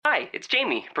Hi, it's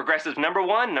Jamie, Progressive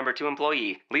 #1, #2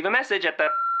 employee. Leave a message at the...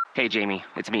 Hey, Jamie,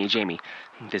 it's me, Jamie.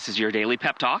 This is your daily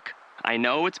pep talk. I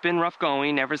know it's been rough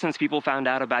going ever since people found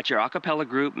out about your a cappella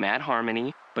group, Mad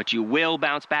Harmony, but you will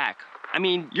bounce back. I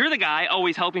mean, you're the guy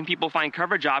always helping people find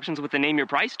coverage options with the Name Your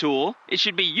Price tool. It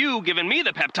should be you giving me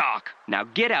the pep talk. Now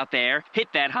get out there, hit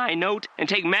that high note, and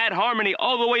take Mad Harmony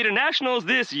all the way to nationals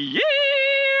this year!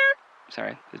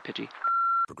 Sorry, it's pitchy.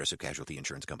 Progressive Casualty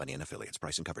Insurance Company and Affiliates.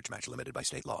 Price and coverage match limited by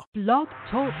state law. Blog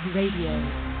Talk Radio.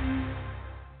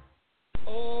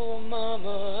 Oh,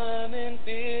 Mama, I'm in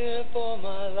fear for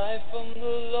my life from the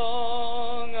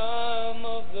long arm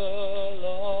of the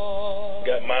law.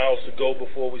 Got miles to go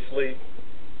before we sleep.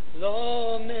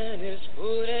 Lawman is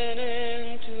putting an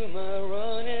end to my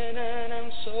running, and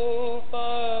I'm so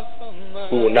far from my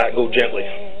We will not go gently.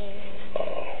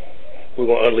 We're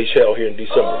going to unleash hell here in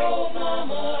December. Oh,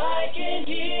 Mama, I can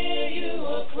hear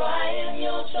you crying.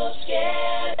 You're so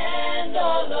scared and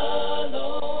all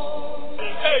alone.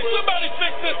 Hey, somebody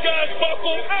fix this guy's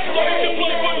buckle so he can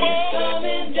play football.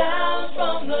 Coming down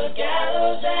from the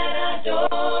gallows, and I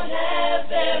don't have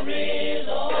very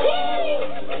long.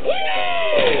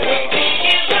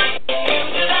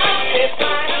 It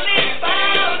finally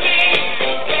found me.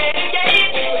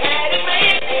 Renegade, you had it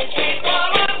made. Street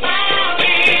all around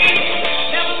me.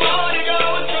 Never more to go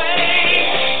astray.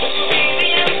 This will be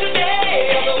the end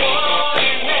today of the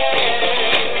warning man.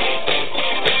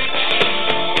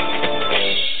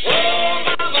 Oh,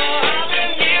 Mama, I've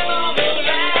been here all the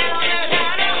time and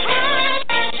had a heart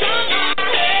on my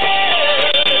head.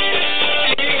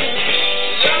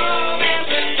 Long as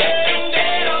the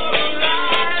dead or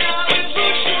alive, it's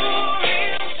for sure.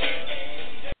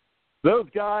 Those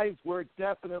guys were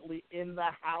definitely in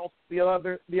the house the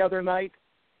other night.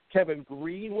 Kevin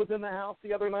Green was in the house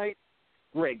the other night.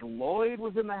 Greg Lloyd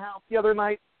was in the house the other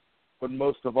night. But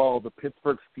most of all, the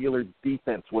Pittsburgh Steelers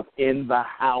defense was in the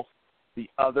house the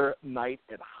other night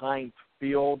at Heinz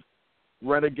Field.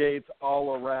 Renegades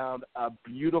all around. A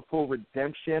beautiful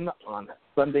redemption on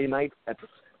Sunday night at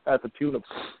the tune of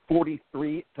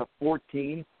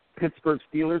 43-14. Pittsburgh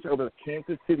Steelers over the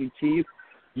Kansas City Chiefs.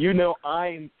 You know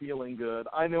I'm feeling good.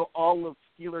 I know all of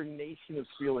Steeler Nation is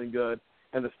feeling good.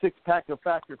 And the six-pack of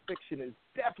Factor Fiction is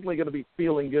definitely going to be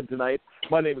feeling good tonight.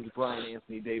 My name is Brian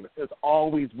Anthony Davis. As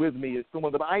always with me is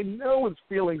someone that I know is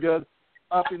feeling good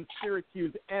up in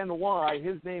Syracuse, NY.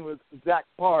 His name is Zach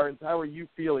Barnes. How are you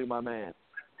feeling, my man?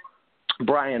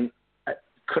 Brian,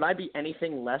 could I be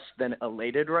anything less than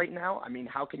elated right now? I mean,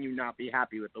 how can you not be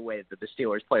happy with the way that the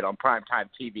Steelers played on primetime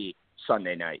TV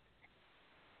Sunday night?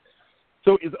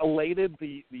 So is elated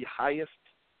the highest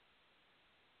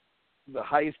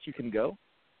you can go?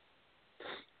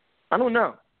 I don't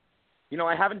know. You know,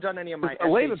 I haven't done any of my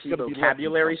SAT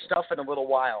vocabulary stuff in a little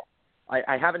while.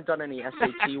 I haven't done any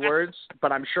SAT words,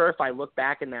 but I'm sure if I look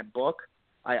back in that book,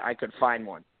 I could find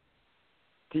one.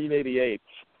 1988.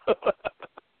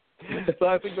 So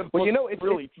I think that's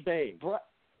really changed.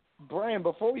 Brian,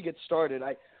 before we get started,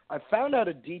 I found out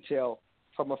a detail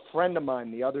from a friend of mine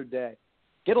the other day.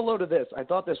 Get a load of this. I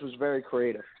thought this was very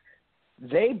creative.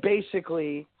 They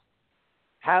basically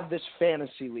have this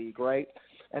fantasy league, right?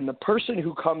 And the person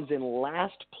who comes in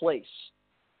last place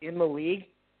in the league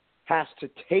has to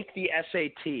take the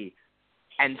SAT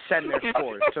and send their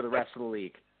scores to the rest of the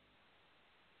league.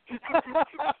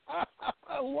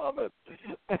 I love it.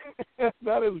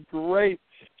 That is great.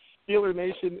 Steeler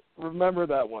Nation, remember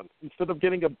that one. Instead of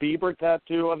getting a Bieber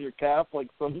tattoo on your calf like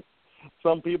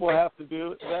some people have to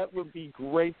do, that would be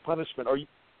great punishment.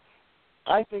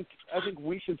 I think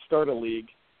we should start a league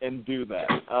and do that.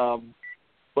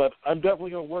 But I'm definitely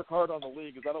going to work hard on the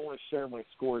league because I don't want to share my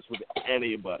scores with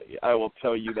anybody. I will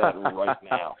tell you that right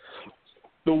now.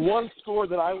 The one score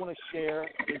that I want to share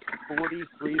is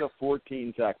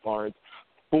 43-14, Zach Barnes.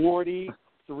 43-14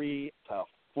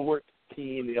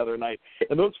 the other night.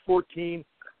 And those 14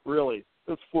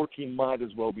 might as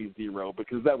well be 0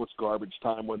 because that was garbage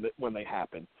time when they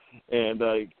happened. And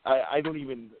I don't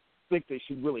even think they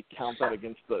should really count that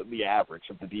against the average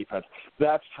of the defense.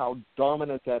 That's how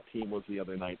dominant that team was the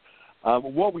other night.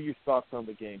 What were your thoughts on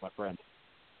the game, my friend?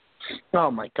 Oh,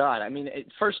 my God. I mean,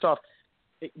 first off,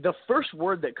 the first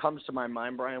word that comes to my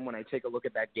mind, Brian, when I take a look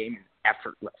at that game is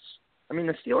effortless. I mean,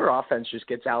 the Steeler offense just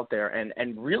gets out there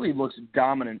and really looks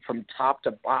dominant from top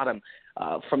to bottom,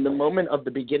 from the moment of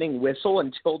the beginning whistle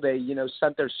until they,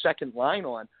 sent their second line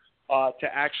on to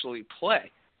actually play.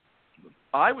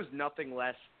 I was nothing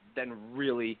less than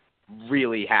really,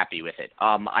 really happy with it.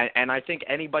 I think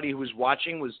anybody who was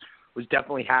watching was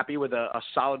definitely happy with a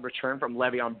solid return from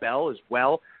Le'Veon Bell as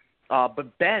well.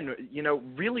 But Ben,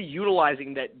 really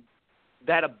utilizing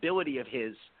that ability of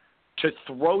his to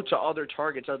throw to other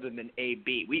targets other than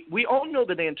AB. We all know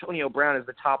that Antonio Brown is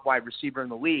the top wide receiver in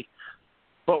the league,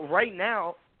 but right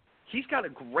now he's got a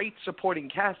great supporting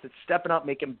cast that's stepping up,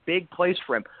 making big plays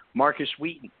for him. Marcus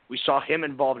Wheaton, we saw him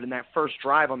involved in that first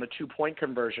drive on the 2-point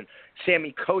conversion.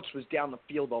 Sammy Coates was down the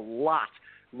field a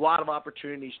lot of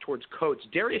opportunities towards Coates.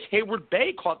 Darius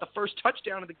Hayward-Bay caught the first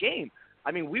touchdown of the game.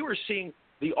 I mean, we were seeing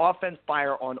the offense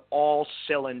fire on all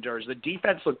cylinders. The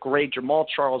defense looked great. Jamal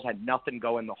Charles had nothing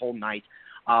going the whole night,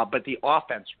 but the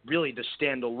offense really to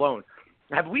stand alone.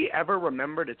 Have we ever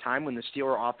remembered a time when the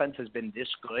Steeler offense has been this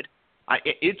good?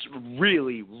 It's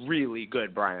really, really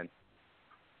good, Brian.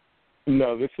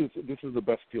 No, this is the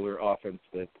best Steeler offense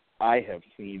that I have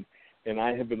seen, and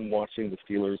I have been watching the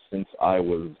Steelers since I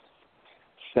was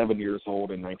 7 years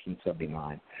old in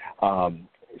 1979.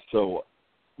 So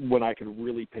when I could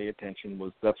really pay attention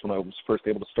that's when I was first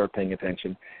able to start paying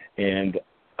attention, and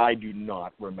I do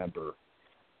not remember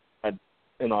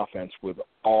an offense with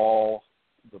all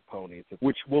the ponies,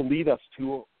 which will lead us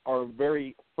to our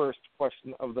very first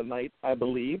question of the night, I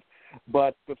believe.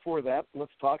 But before that,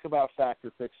 let's talk about fact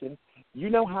or fiction. You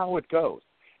know how it goes.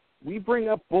 We bring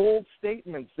up bold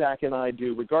statements, Zach and I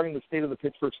do, regarding the state of the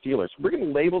Pittsburgh Steelers. We're going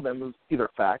to label them as either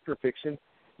fact or fiction.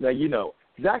 Now, you know,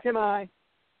 Zach and I,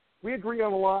 we agree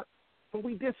on a lot, but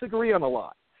we disagree on a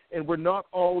lot. And we're not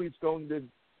always going to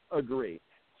agree.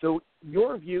 So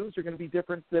your views are going to be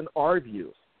different than our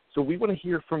views. So we want to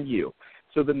hear from you.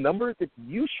 So the number that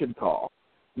you should call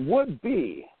would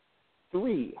be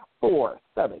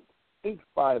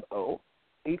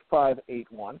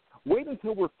 347-850-8581. Wait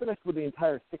until we're finished with the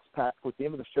entire six-pack at the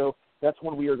end of the show. That's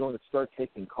when we are going to start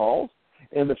taking calls.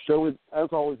 And the show, is, as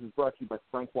always, is brought to you by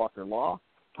Frank Walker Law,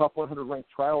 top 100 ranked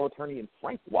trial attorney, and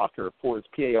Frank Walker for his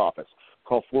PA office.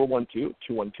 Call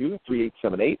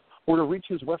 412-212-3878. Or to reach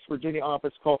his West Virginia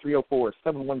office, call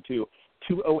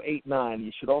 304-712-2089.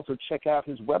 You should also check out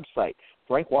his website,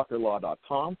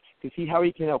 frankwalkerlaw.com, to see how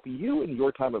he can help you in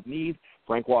your time of need.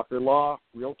 Frank Walker Law,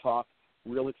 real talk,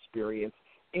 real experience,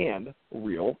 and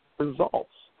real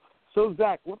results. So,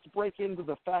 Zach, let's break into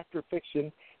the fact or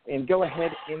fiction and go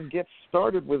ahead and get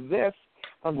started with this.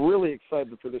 I'm really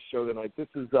excited for this show tonight. This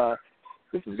is going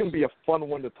to be a fun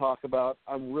one to talk about.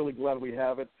 I'm really glad we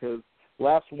have it because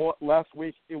last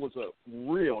week it was a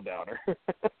real downer.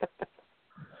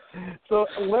 So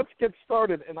let's get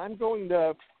started, and I'm going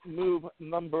to move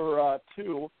number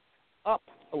 2 up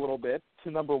a little bit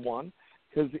to number 1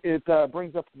 because it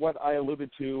brings up what I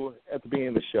alluded to at the beginning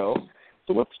of the show.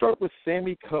 So let's start with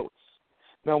Sammy Coates.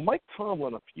 Now, Mike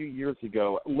Tomlin a few years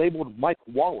ago labeled Mike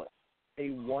Wallace a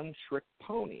one-trick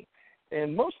pony,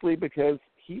 and mostly because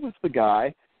he was the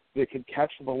guy that could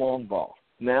catch the long ball.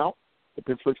 Now, the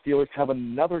Pittsburgh Steelers have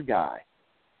another guy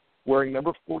wearing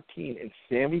number 14 in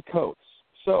Sammy Coates.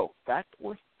 So, fact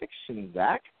or fiction,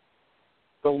 Zach?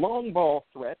 The long ball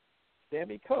threat,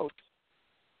 Sammy Coates,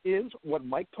 is what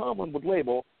Mike Tomlin would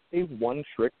label a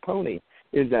one-trick pony.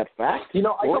 Is that fact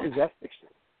or is that fiction?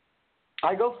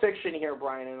 I go fiction here,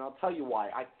 Brian, and I'll tell you why.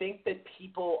 I think that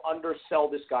people undersell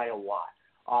this guy a lot.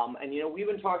 And, we've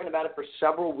been talking about it for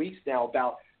several weeks now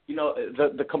about,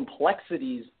 the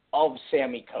complexities of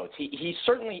Sammy Coates. He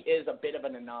certainly is a bit of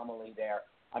an anomaly there.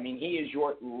 I mean, he is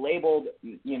your labeled,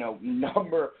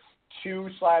 number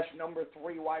 2/number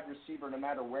 3 wide receiver, no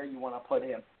matter where you want to put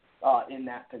him in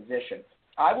that position.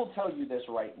 I will tell you this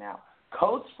right now.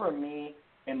 Coates, for me,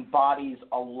 embodies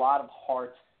a lot of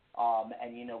heart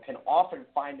and, can often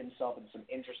find himself in some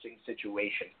interesting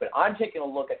situations. But I'm taking a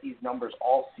look at these numbers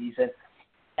all season,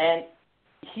 and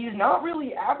he's not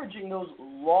really averaging those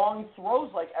long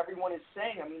throws like everyone is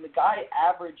saying. I mean, the guy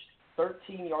averaged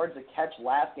 13 yards a catch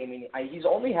last game. I mean, he's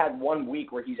only had 1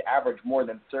 week where he's averaged more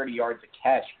than 30 yards a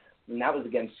catch, and that was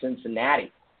against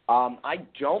Cincinnati. I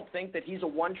don't think that he's a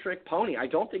one-trick pony. I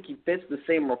don't think he fits the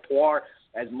same repertoire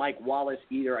as Mike Wallace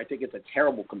either. I think it's a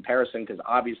terrible comparison because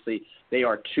obviously they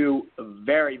are two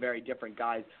very, very different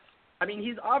guys. I mean,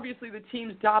 he's obviously the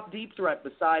team's top deep threat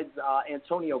besides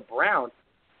Antonio Brown,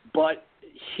 but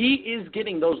he is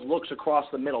getting those looks across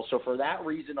the middle. So for that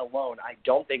reason alone, I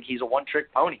don't think he's a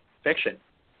one-trick pony. Fiction.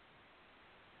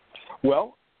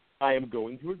 Well, I am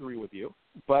going to agree with you,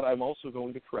 but I'm also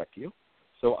going to correct you.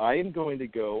 So I am going to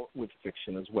go with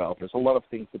fiction as well. There's a lot of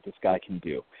things that this guy can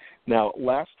do. Now,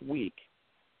 last week,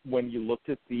 when you looked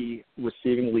at the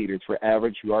receiving leaders for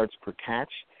average yards per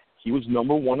catch, he was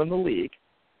number 1 in the league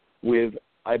with,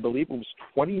 I believe it was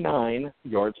 29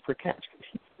 yards per catch.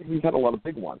 He's had a lot of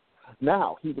big ones.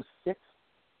 Now, he was 6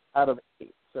 out of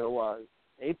 8. So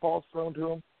 8 balls thrown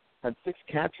to him, had 6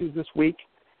 catches this week.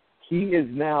 He is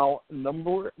now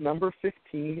number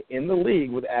 15 in the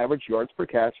league with average yards per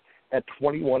catch at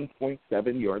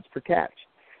 21.7 yards per catch.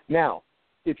 Now,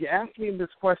 if you asked me this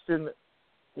question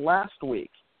last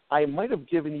week, I might have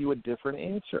given you a different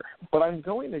answer, but I'm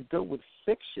going to go with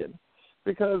fiction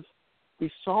because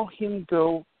we saw him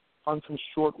go on some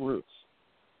short routes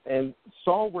and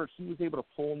saw where he was able to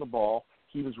pull in the ball.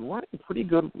 He was running pretty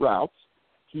good routes.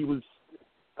 He was,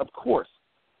 of course,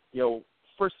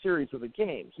 first series of the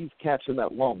game, he's catching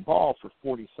that long ball for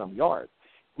 40-some yards,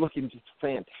 looking just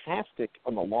fantastic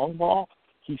on the long ball.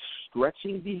 He's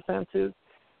stretching defenses.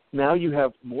 Now you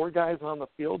have more guys on the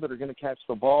field that are going to catch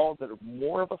the ball that are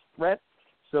more of a threat.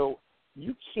 So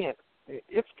you can't –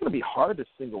 it's going to be hard to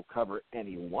single cover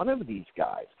any one of these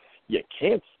guys. You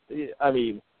can't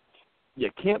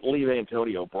leave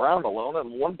Antonio Brown alone.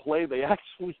 On one play they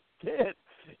actually did.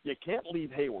 You can't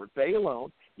leave Hayward Bay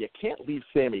alone. You can't leave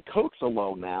Sammy Coates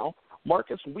alone now.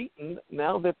 Marcus Wheaton,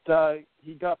 now that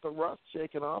he got the rust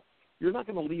shaken off, you're not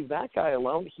going to leave that guy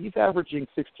alone. He's averaging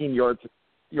 16 yards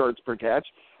per catch,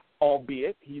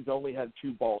 albeit he's only had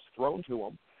 2 balls thrown to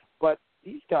him. But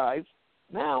these guys,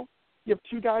 now you have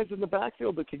 2 guys in the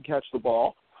backfield that can catch the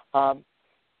ball.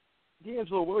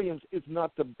 D'Angelo Williams is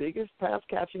not the biggest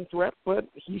pass-catching threat, but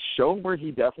he's shown where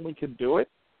he definitely could do it.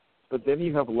 But then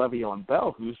you have Le'Veon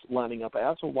Bell, who's lining up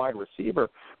as a wide receiver,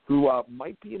 who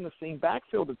might be in the same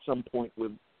backfield at some point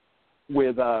with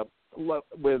D'Angelo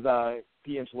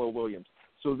Williams.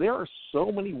 So there are so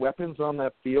many weapons on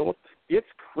that field. It's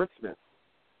Christmas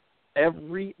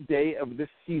every day of this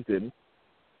season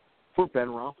for Ben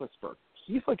Roethlisberger.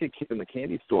 He's like a kid in the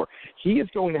candy store. He is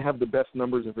going to have the best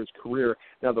numbers of his career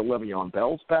now that Le'Veon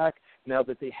Bell's back, now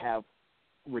that they have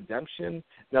redemption,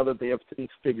 now that they have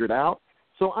things figured out.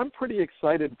 So I'm pretty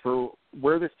excited for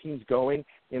where this team's going,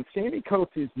 and Sammy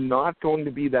Coates is not going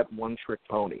to be that one-trick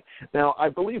pony. Now, I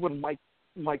believe when Mike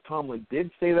Tomlin did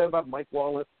say that about Mike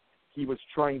Wallace, he was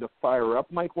trying to fire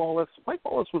up Mike Wallace. Mike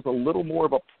Wallace was a little more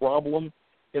of a problem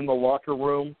in the locker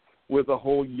room with the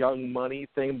whole Young Money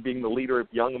thing, being the leader of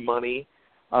Young Money,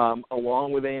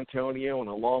 along with Antonio and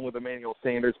along with Emmanuel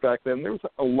Sanders back then. There was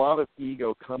a lot of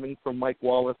ego coming from Mike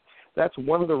Wallace. That's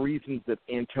one of the reasons that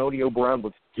Antonio Brown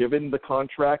was given the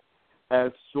contract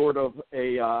as sort of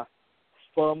a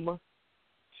thumb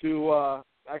to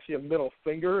actually a middle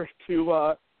finger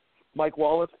to Mike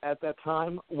Wallace at that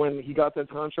time when he got that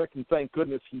contract, and thank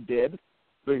goodness he did,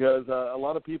 because a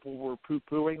lot of people were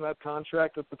poo-pooing that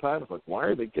contract at the time. It's like, why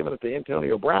are they giving it to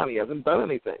Antonio Brown? He hasn't done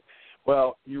anything.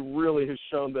 Well, he really has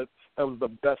shown that was the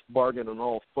best bargain in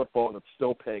all of football, and it's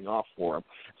still paying off for him.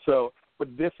 So,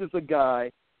 but this is a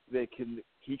guy that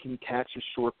he can catch a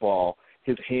short ball.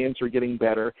 His hands are getting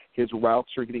better. His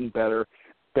routes are getting better.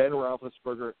 Ben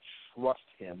Roethlisberger trusts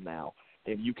him now,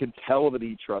 and you can tell that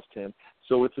he trusts him,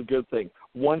 so it's a good thing.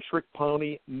 One-trick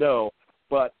pony, no,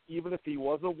 but even if he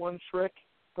was a one-trick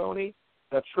pony,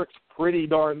 that trick's pretty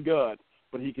darn good,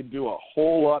 but he can do a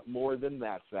whole lot more than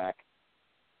that, Zach.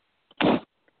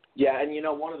 Yeah,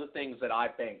 and one of the things that I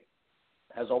think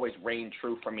has always reigned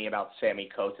true for me about Sammy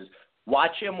Coates is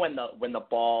watch him when the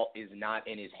ball is not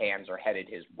in his hands or headed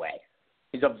his way.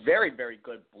 He's a very, very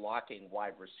good blocking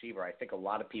wide receiver. I think a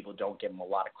lot of people don't give him a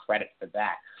lot of credit for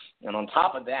that. And on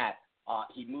top of that,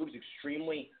 he moves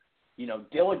extremely,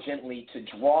 diligently to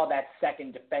draw that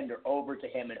second defender over to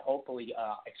him and hopefully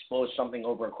expose something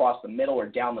over across the middle or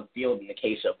down the field in the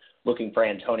case of looking for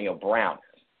Antonio Brown.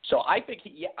 So I think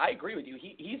I agree with you.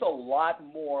 He's a lot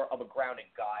more of a grounded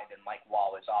guy than Mike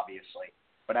Wallace, obviously.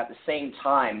 But at the same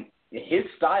time, his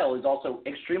style is also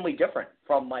extremely different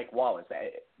from Mike Wallace.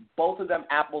 Both of them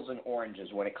apples and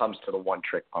oranges when it comes to the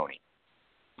one-trick pony.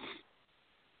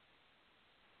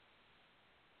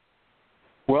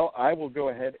 Well, I will go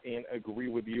ahead and agree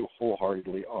with you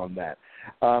wholeheartedly on that.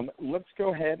 Let's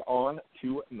go ahead on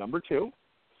to number 2.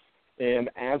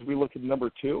 And as we look at number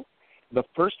 2, the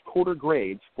first quarter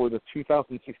grades for the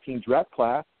 2016 draft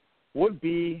class would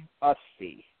be a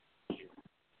C.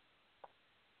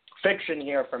 Fiction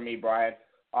here for me, Brian.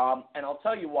 And I'll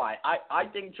tell you why. I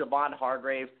think Javon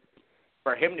Hargrave,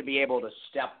 for him to be able to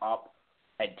step up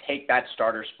and take that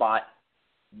starter spot,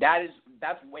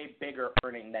 that's way bigger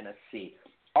earning than a C.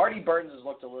 Artie Burns has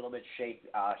looked a little bit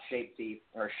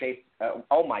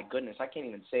oh my goodness, I can't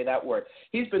even say that word.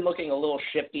 He's been looking a little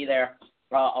shifty there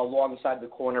alongside the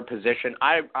corner position.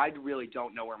 I really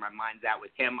don't know where my mind's at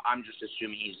with him. I'm just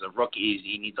assuming he's a rookie.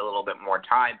 He needs a little bit more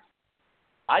time.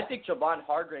 I think Javon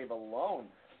Hargrave alone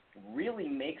really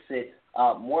makes it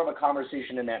more of a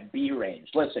conversation in that B range.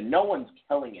 Listen, no one's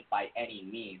killing it by any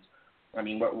means. I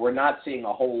mean, we're not seeing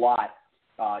a whole lot,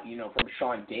 from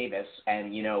Sean Davis,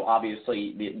 and,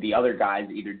 obviously the other guys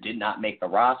either did not make the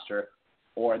roster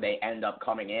or they end up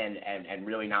coming in and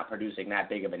really not producing that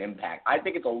big of an impact. I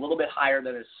think it's a little bit higher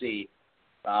than a C,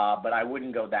 but I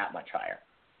wouldn't go that much higher.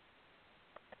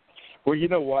 Well, you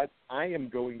know what? I am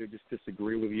going to just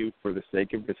disagree with you for the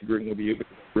sake of disagreeing with you,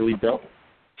 because I really don't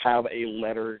have a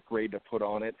letter grade to put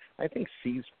on it. I think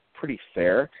C's pretty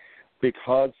fair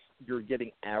because you're getting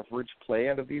average play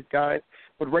out of these guys.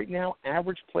 But right now,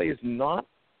 average play is not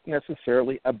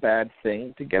necessarily a bad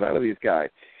thing to get out of these guys.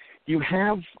 You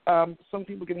have some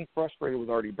people getting frustrated with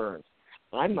Artie Burns.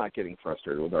 I'm not getting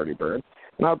frustrated with Artie Burns,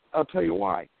 and I'll tell you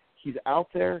why. He's out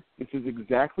there. This is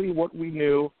exactly what we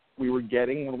knew we were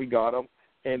getting when we got him,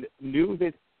 and knew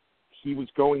that he was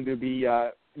going to be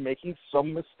making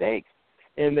some mistakes.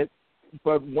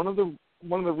 But one of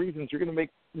the reasons you're going to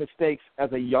make mistakes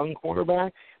as a young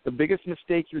quarterback, the biggest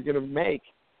mistake you're going to make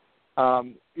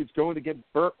is going to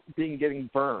getting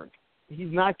burned.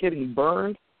 He's not getting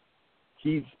burned.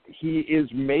 He is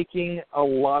making a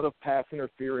lot of pass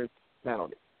interference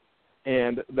penalties,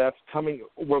 and that's coming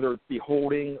whether it be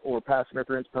holding or pass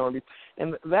interference penalties,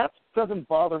 and that doesn't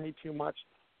bother me too much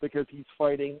because he's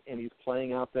fighting and he's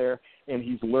playing out there and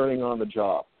he's learning on the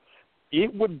job.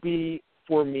 It would be,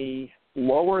 for me,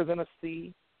 lower than a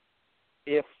C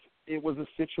if it was a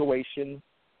situation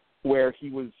where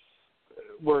he was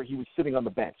sitting on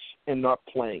the bench and not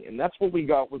playing, and that's what we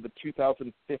got with the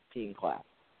 2015 class.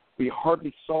 We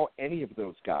hardly saw any of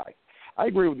those guys. I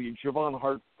agree with you, Javon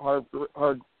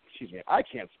I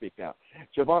can't speak now.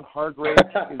 Javon Hargrave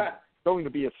is going to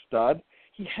be a stud.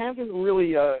 He hasn't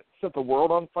really set the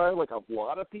world on fire like a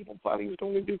lot of people thought he was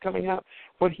going to do coming out,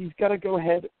 but he's got to go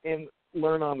ahead and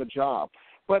learn on the job.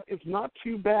 But it's not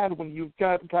too bad when you've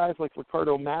got guys like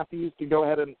Ricardo Matthews to go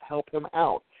ahead and help him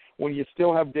out, when you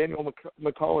still have Daniel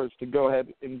McCullers to go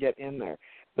ahead and get in there.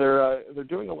 They're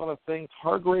doing a lot of things.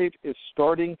 Hargrave is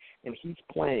starting, and he's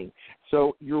playing.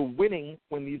 So you're winning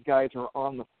when these guys are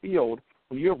on the field,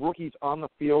 when you have rookies on the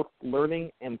field learning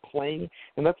and playing.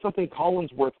 And that's something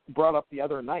Collinsworth brought up the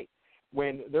other night.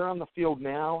 When they're on the field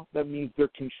now, that means they're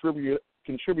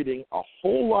contributing a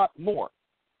whole lot more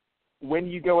when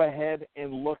you go ahead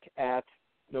and look at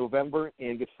November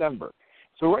and December.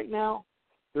 So right now,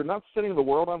 they're not setting the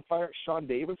world on fire. Sean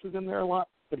Davis is in there a lot,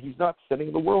 but he's not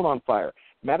setting the world on fire.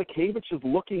 Matakevich is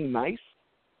looking nice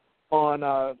on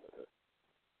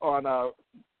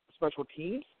special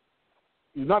teams.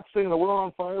 He's not setting the world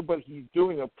on fire, but he's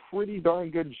doing a pretty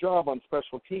darn good job on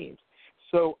special teams.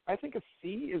 So I think a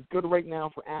C is good right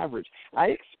now for average. I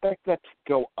expect that to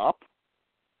go up.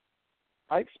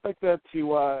 I expect that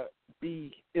to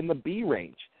be in the B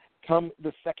range come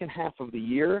the second half of the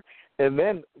year. And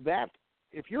then that,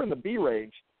 if you're in the B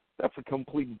range, that's a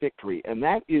complete victory. And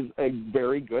that is a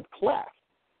very good class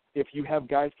if you have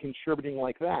guys contributing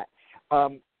like that.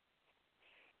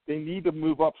 They need to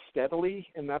move up steadily,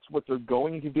 and that's what they're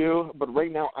going to do. But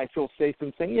right now I feel safe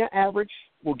in saying, yeah, average.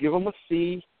 We'll give them a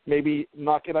C, maybe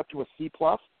knock it up to a C+.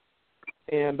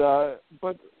 And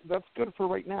but that's good for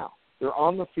right now. They're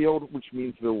on the field, which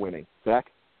means they're winning. Zach?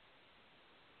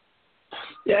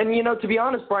 Yeah, and, to be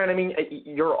honest, Brian, I mean,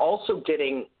 you're also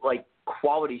getting,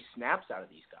 quality snaps out of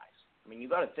these guys. I mean, you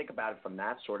got to think about it from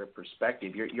that sort of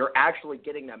perspective. You're actually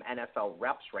getting them NFL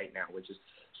reps right now, which is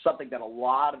something that a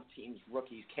lot of teams,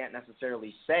 rookies, can't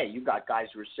necessarily say. You've got guys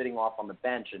who are sitting off on the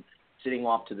bench and sitting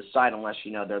off to the side unless,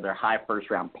 they're their high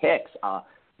first-round picks. The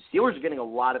Steelers are getting a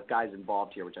lot of guys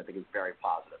involved here, which I think is very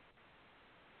positive.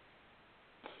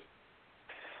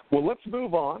 Well, let's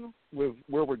move on with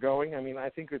where we're going. I mean, I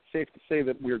think it's safe to say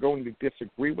that we're going to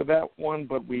disagree with that one,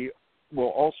 but we will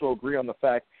also agree on the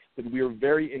fact that we are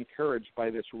very encouraged by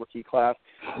this rookie class,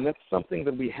 and that's something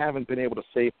that we haven't been able to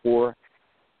say for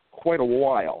quite a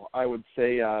while. I would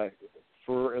say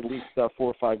for at least 4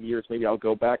 or 5 years, maybe I'll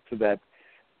go back to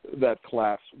that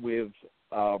class with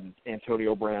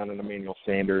Antonio Brown and Emmanuel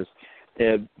Sanders,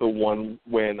 and the one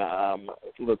when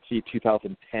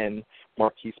 2010,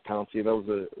 Marquise Pouncey.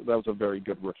 That was a very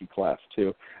good rookie class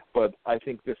too. But I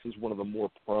think this is one of the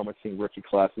more promising rookie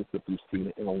classes that we've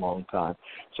seen in a long time.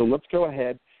 So let's go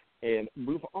ahead and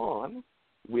move on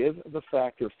with the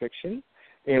fact or fiction,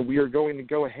 and we are going to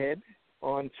go ahead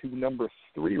on to number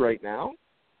 3 right now.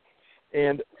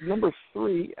 And number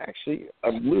 3, actually,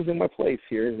 I'm losing my place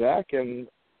here, Zach, and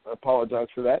I apologize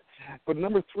for that. But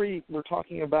number 3, we're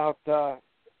talking about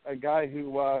a guy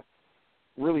who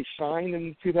really shined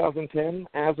in 2010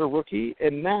 as a rookie,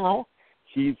 and now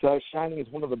he's shining as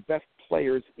one of the best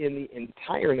players in the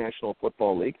entire National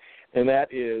Football League, and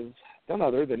that is none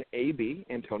other than A.B.,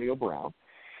 Antonio Brown.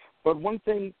 But one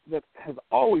thing that has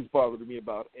always bothered me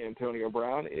about Antonio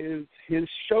Brown is his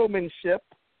showmanship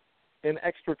and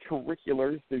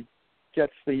extracurriculars that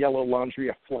gets the yellow laundry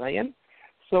a flying.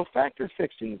 So fact or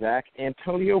fiction, Zach,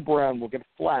 Antonio Brown will get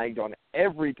flagged on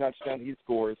every touchdown he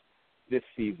scores this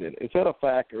season. Is that a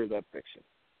fact or is that fiction?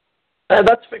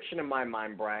 That's fiction in my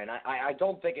mind, Brian. I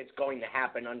don't think it's going to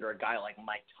happen under a guy like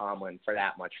Mike Tomlin for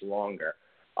that much longer.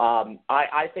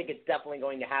 I think it's definitely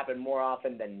going to happen more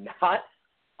often than not.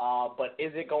 But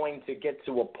is it going to get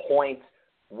to a point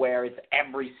where it's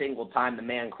every single time the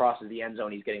man crosses the end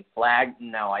zone he's getting flagged?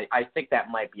 No, I think that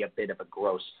might be a bit of a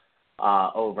gross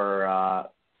over a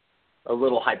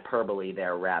little hyperbole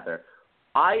there, rather.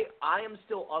 I am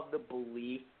still of the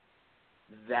belief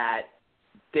that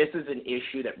this is an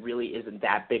issue that really isn't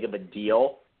that big of a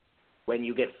deal when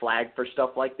you get flagged for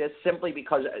stuff like this, simply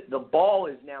because the ball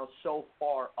is now so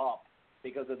far up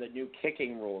because of the new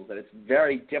kicking rules that it's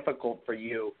very difficult for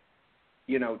you,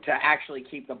 to actually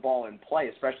keep the ball in play,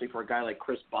 especially for a guy like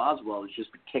Chris Boswell who's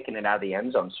just been kicking it out of the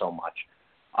end zone so much.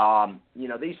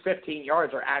 These 15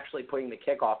 yards are actually putting the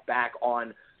kickoff back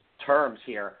on terms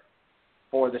here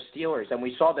for the Steelers, and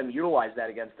we saw them utilize that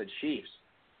against the Chiefs.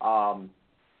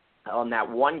 On that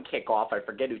one kickoff, I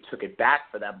forget who took it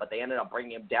back for them, but they ended up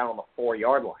bringing him down on the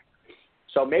 4-yard line.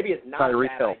 So maybe it's not a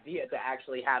bad idea to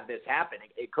actually have this happen.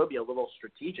 It could be a little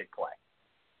strategic play.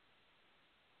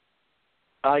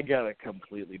 I got to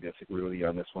completely disagree with you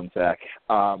on this one, Zach.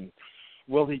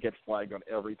 Will he get flagged on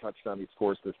every touchdown he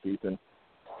scores this season?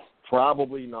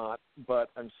 Probably not, but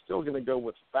I'm still going to go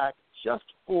with fact just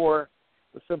for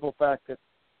the simple fact that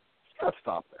he's got to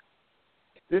stop there.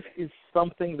 This is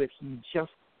something that he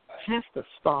just has to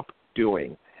stop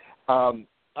doing.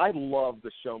 I love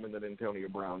the showman that Antonio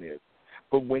Brown is,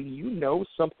 but when you know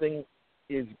something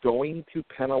is going to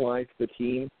penalize the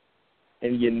team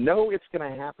and you know it's going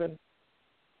to happen,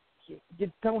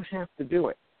 you don't have to do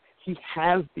it. He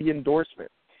has the endorsement.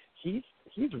 He's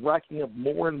racking up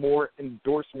more and more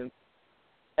endorsements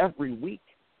every week.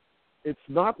 It's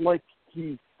not like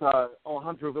he's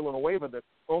Alejandro Villanueva that's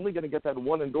only going to get that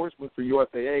one endorsement for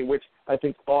USAA, which I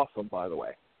think is awesome, by the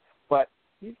way. But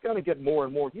he's going to get more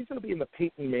and more. He's going to be in the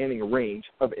Peyton Manning range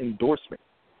of endorsement.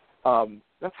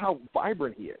 That's how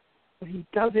vibrant he is. But he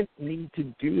doesn't need to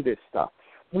do this stuff.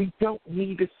 We don't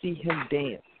need to see him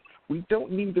dance. We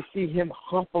don't need to see him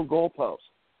hump a goalpost.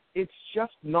 It's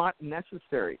just not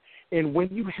necessary. And when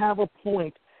you have a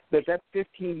point that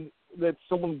 15, that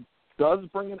someone does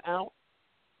bring it out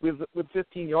with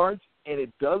 15 yards and it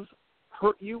does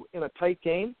hurt you in a tight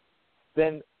game,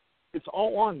 then it's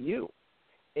all on you.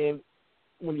 And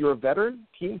when you're a veteran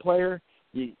team player,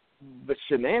 the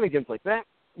shenanigans like that,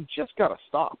 you just got to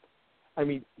stop. I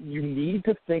mean, you need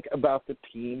to think about the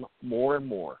team more and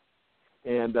more.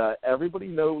 And everybody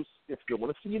knows if you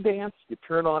want to see a dance, you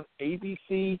turn on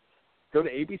ABC, go to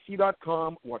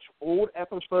abc.com, watch old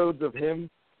episodes of him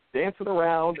dancing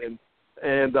around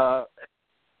and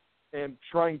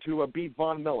trying to beat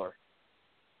Von Miller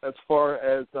as far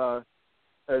as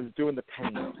doing the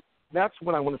tango. That's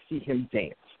when I want to see him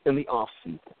dance in the off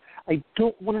season. I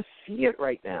don't want to see it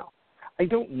right now. I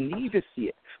don't need to see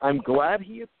it. I'm glad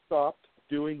he had stopped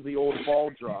doing the old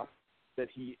ball drop that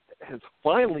he has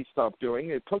finally stopped doing.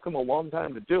 It took him a long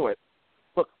time to do it.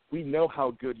 Look, we know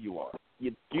how good you are.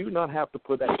 You do not have to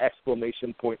put that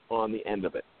exclamation point on the end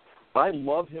of it. I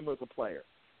love him as a player.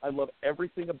 I love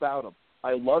everything about him.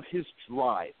 I love his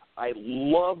drive. I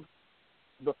love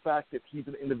the fact that he's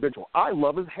an individual. I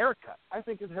love his haircut. I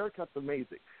think his haircut's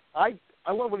amazing. I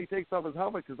love when he takes off his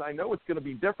helmet because I know it's going to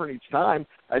be different each time.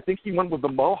 I think he went with the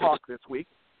mohawk this week,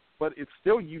 but it's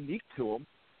still unique to him.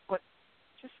 But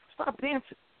just stop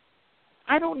dancing.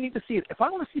 I don't need to see it. If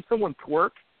I want to see someone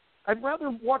twerk, I'd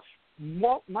rather watch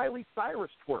Miley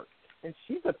Cyrus twerk, and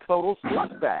she's a total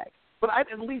slut bag. But I'd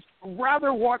at least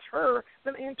rather watch her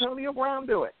than Antonio Brown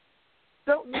do it.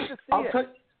 Don't need to see it.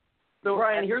 So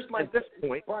Brian, here's my at this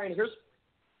point. Brian,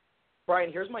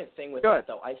 here's my thing with that,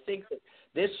 though. I think that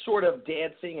this sort of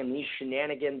dancing and these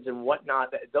shenanigans and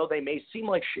whatnot, though they may seem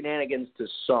like shenanigans to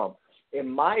some, in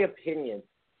my opinion,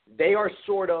 they are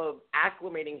sort of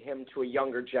acclimating him to a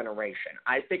younger generation.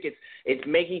 I think it's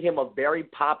making him a very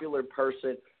popular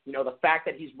person. You know, the fact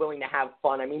that he's willing to have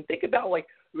fun. I mean, think about, like,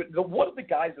 one of the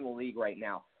guys in the league right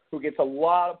now who gets a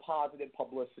lot of positive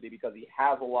publicity because he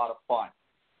has a lot of fun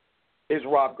is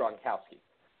Rob Gronkowski.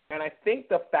 And I think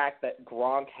the fact that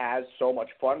Gronk has so much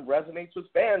fun resonates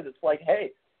with fans. It's like,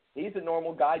 hey, he's a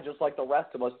normal guy just like the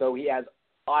rest of us, though he has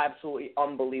absolutely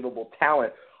unbelievable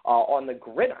talent on the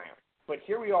gridiron. But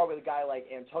here we are with a guy like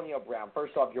Antonio Brown.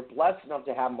 First off, you're blessed enough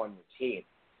to have him on your team.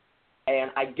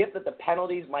 And I get that the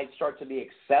penalties might start to be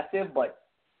excessive, but,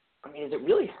 I mean, is it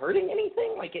really hurting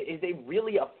anything? Like, is they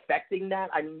really affecting that?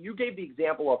 I mean, you gave the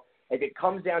example If it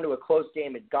comes down to a close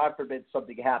game and God forbid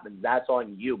something happens, that's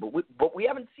on you. But we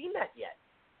haven't seen that yet.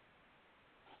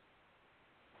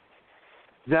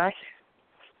 Zach,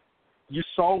 you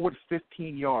saw what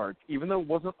 15 yards, even though it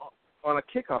wasn't on a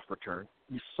kickoff return,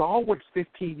 you saw what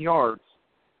 15 yards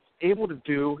able to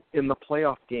do in the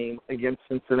playoff game against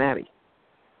Cincinnati.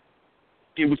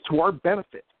 It was to our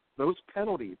benefit. Those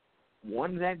penalties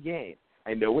won that game.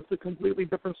 I know it's a completely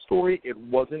different story. It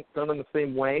wasn't done in the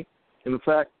same way. In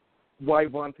fact, why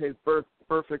Vontaze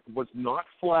Burfict was not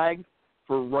flagged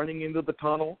for running into the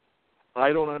tunnel,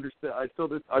 I don't understand.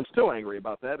 I'm still angry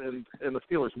about that, and the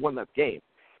Steelers won that game.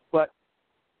 But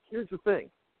here's the thing.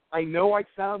 I know I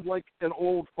sound like an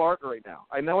old fart right now.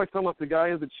 I know I sound like the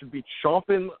guy that should be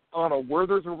chomping on a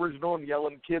Werther's original and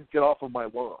yelling, "Kids, get off of my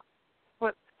lawn."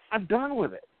 But I'm done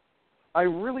with it.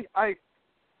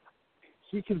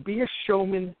 He can be a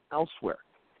showman elsewhere.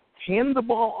 Hand the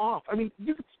ball off. I mean,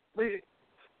 you can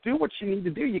do what you need to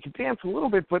do. You can dance a little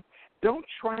bit, but don't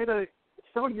try to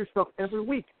sell yourself every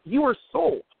week. You are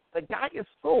sold. The guy is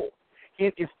sold.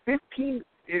 And if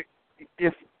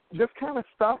this kind of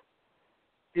stuff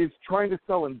is trying to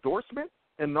sell endorsement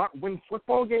and not win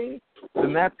football games,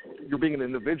 then you're being an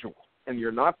individual, and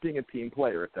you're not being a team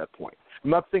player at that point. I'm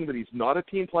not saying that he's not a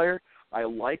team player. I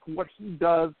like what he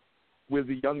does with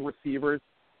the young receivers.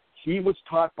 He was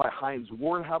taught by Hines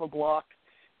Ward how to block.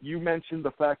 You mentioned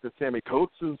the fact that Sammy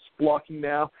Coates is blocking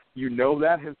now. You know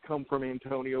that has come from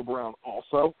Antonio Brown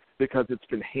also because it's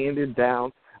been handed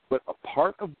down. But a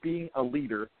part of being a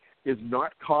leader is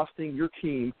not costing your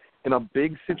team in a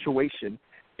big situation.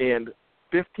 And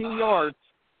 15 yards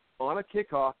on a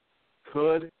kickoff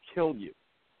could kill you.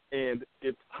 And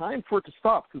it's time for it to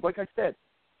stop because, like I said,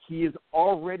 he is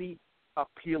already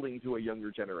appealing to a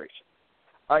younger generation.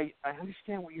 I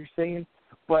understand what you're saying,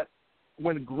 but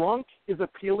when Gronk is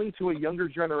appealing to a younger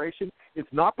generation, it's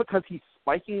not because he's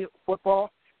spiking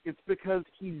football. It's because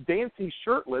he's dancing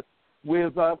shirtless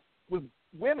with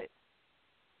women,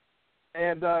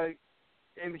 and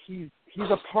he's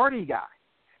a party guy,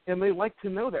 and they like to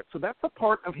know that. So that's a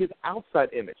part of his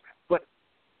outside image. But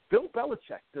Bill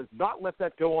Belichick does not let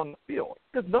that go on the field.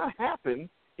 It does not happen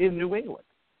in New England.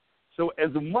 So as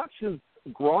much as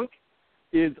Gronk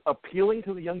is appealing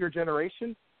to the younger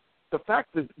generation, the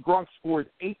fact that Gronk scores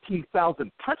 18,000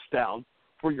 touchdowns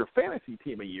for your fantasy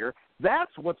team a year,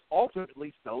 that's what's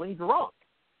ultimately selling Gronk.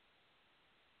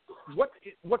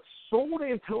 What sold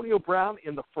Antonio Brown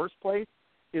in the first place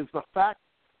is the fact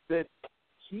that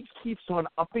he keeps on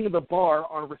upping the bar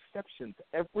on receptions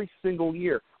every single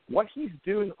year. What he's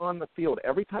doing on the field,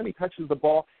 every time he touches the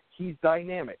ball, he's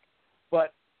dynamic.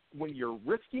 But when you're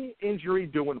risking injury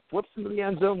doing flips into the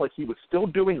end zone like he was still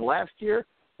doing last year,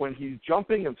 when he's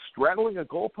jumping and straddling a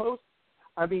goalpost,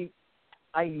 I mean,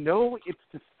 I know it's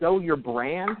to sell your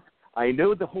brand. I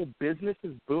know the whole business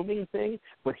is booming thing,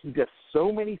 but he does so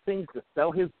many things to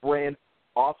sell his brand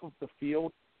off of the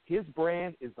field. His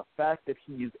brand is the fact that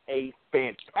he is a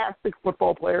fantastic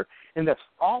football player, and that's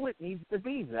all it needs to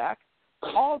be, Zach.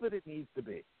 All that it needs to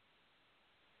be.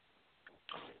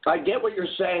 I get what you're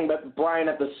saying, but, Brian,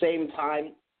 at the same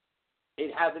time,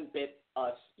 it hasn't bit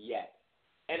us yet.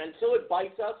 And until it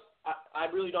bites us, I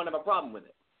really don't have a problem with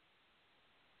it.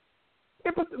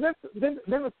 Yeah, but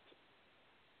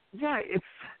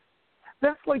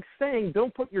that's like saying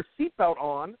don't put your seatbelt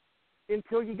on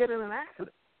until you get in an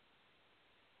accident.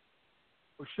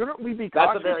 Or shouldn't we be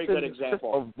cautious? That's a very good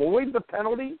example. Just avoid the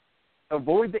penalty,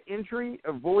 avoid the injury,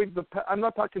 I'm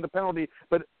not talking the penalty,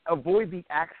 but avoid the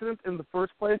accident in the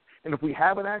first place. And if we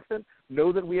have an accident,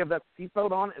 know that we have that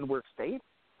seatbelt on and we're safe.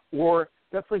 Or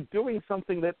that's like doing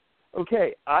something that,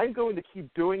 okay, I'm going to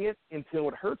keep doing it until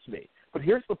it hurts me. But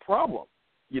here's the problem.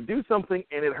 You do something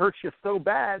and it hurts you so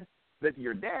bad that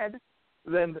you're dead,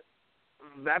 then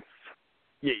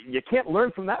you can't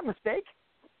learn from that mistake.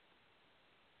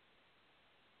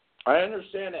 I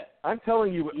understand it. I'm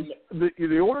telling you,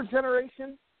 the older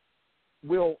generation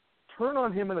will turn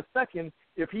on him in a second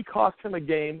if he costs him a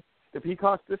game, if he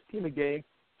costs this team a game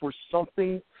for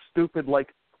something stupid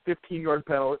like 15-yard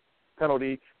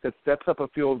penalty that sets up a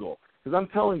field goal. Because I'm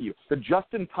telling you, the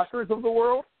Justin Tuckers of the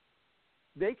world,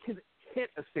 they can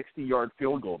hit a 60-yard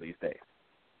field goal these days.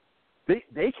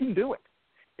 They can do it.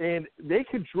 And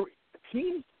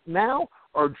teams now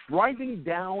are driving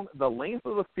down the length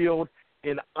of the field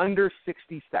in under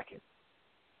 60 seconds.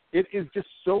 It is just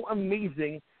so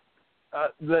amazing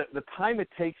the time it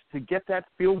takes to get that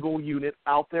field goal unit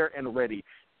out there and ready.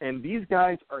 And these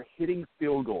guys are hitting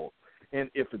field goals. And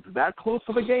if it's that close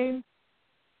of a game,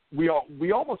 we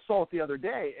almost saw it the other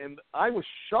day, and I was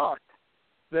shocked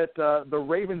that the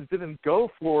Ravens didn't go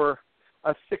for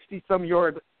a 60-some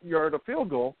yard a field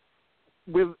goal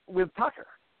with Tucker,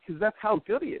 because that's how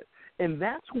good he is. And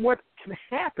that's what can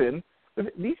happen.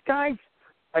 These guys,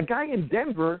 a guy in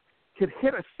Denver could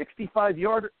hit a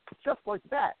 65-yard just like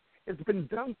that. It's been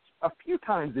done a few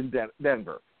times in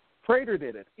Denver. Prater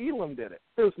did it. Elam did it.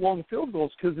 Those long field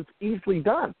goals because it's easily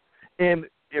done. And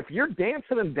if you're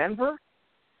dancing in Denver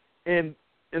and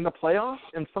in the playoffs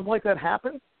and something like that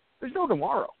happens, there's no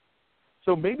tomorrow.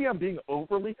 So maybe I'm being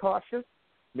overly cautious.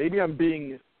 Maybe I'm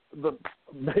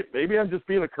just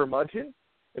being a curmudgeon.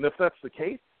 And if that's the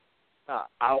case,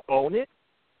 I'll own it.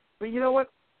 But you know what?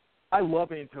 I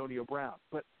love Antonio Brown,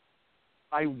 but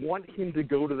I want him to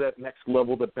go to that next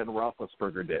level that Ben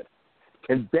Roethlisberger did.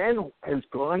 And Ben has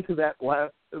gone to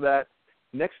that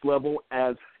next level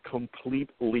as complete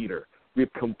leader. We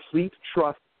have complete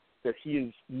trust that he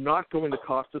is not going to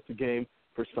cost us a game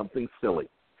for something silly.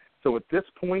 So at this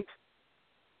point,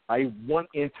 I want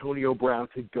Antonio Brown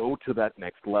to go to that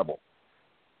next level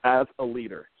as a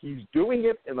leader. He's doing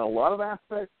it in a lot of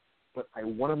aspects, but I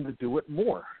want him to do it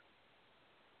more.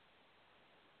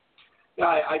 Yeah,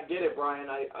 I get it, Brian.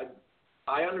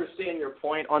 I understand your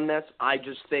point on this. I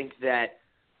just think that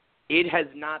it has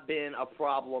not been a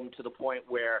problem to the point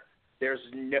where there's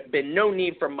been no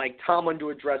need for Mike Tomlin to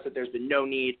address it. There's been no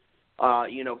need,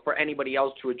 for anybody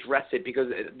else to address it because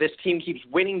this team keeps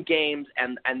winning games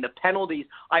and the penalties.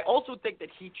 I also think that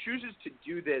he chooses to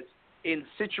do this in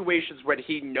situations where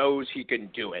he knows he can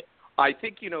do it. I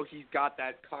think, he's got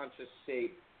that conscious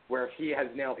state where he has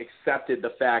now accepted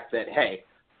the fact that, hey,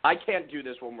 I can't do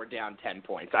this when we're down 10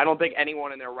 points. I don't think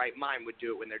anyone in their right mind would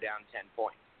do it when they're down 10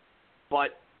 points.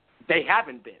 But they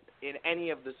haven't been in any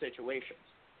of the situations.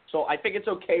 So I think it's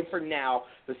okay for now.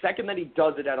 The second that he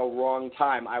does it at a wrong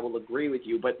time, I will agree with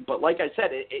you. But like I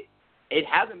said, it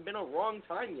hasn't been a wrong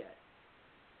time yet.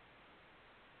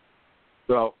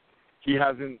 So he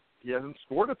hasn't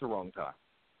scored at the wrong time.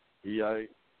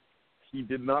 He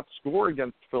did not score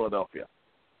against Philadelphia.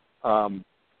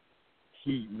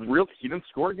 He didn't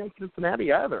score against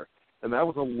Cincinnati either, and that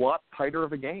was a lot tighter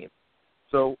of a game.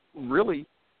 So really,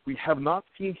 we have not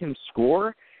seen him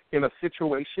score in a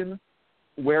situation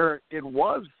where it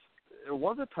was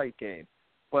a tight game.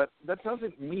 But that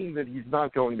doesn't mean that he's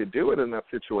not going to do it in that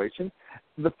situation.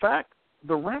 The fact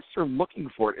the refs are looking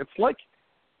for it,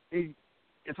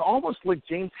 it's almost like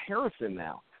James Harrison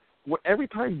now. Every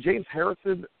time James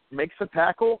Harrison makes a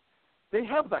tackle, they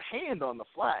have the hand on the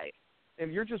flag,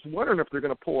 and you're just wondering if they're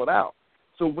going to pull it out.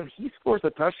 So when he scores a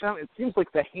touchdown, it seems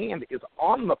like the hand is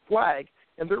on the flag,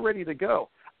 and they're ready to go.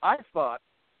 I thought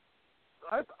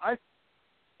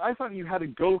you had to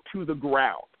go to the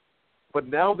ground, but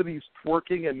now that he's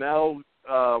twerking, and now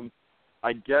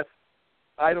I guess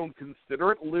I don't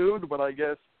consider it lewd, but I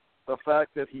guess the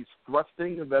fact that he's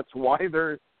thrusting, that's why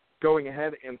they're going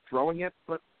ahead and throwing it.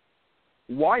 But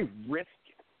why risk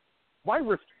it? Why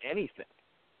risk anything?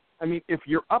 I mean, if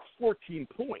you're up 14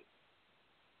 points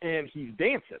and he's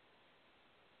dancing,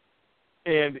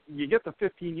 and you get the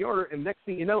 15-yarder, and next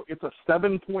thing you know, it's a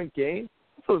 7-point game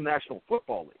for the National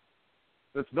Football League.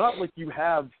 It's not like you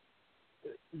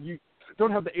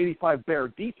don't have the 85 Bear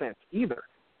defense either.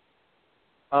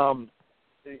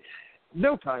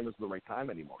 No time is the right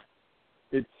time anymore.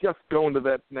 It's just going to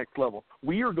that next level.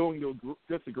 We are going to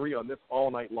disagree on this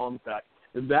all night long, Zach,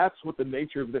 and that's what the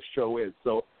nature of this show is.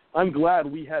 So I'm glad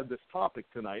we had this topic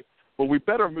tonight, but we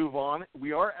better move on.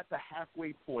 We are at the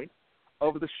halfway point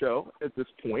of the show at this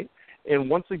point, and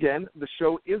once again, the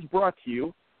show is brought to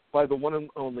you by the one and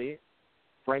only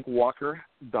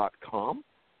FrankWalker.com.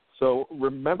 So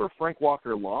remember Frank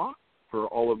Walker Law for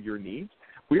all of your needs.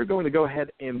 We are going to go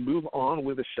ahead and move on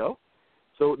with the show.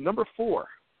 So number 4,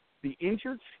 the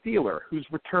injured Steeler whose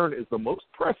return is the most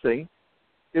pressing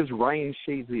is Ryan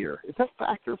Shazier. Is that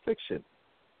fact or fiction?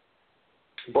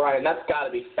 Brian, that's got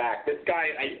to be fact. This guy,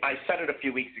 I said it a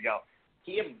few weeks ago,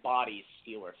 he embodies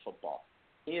Steeler football.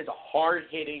 He is a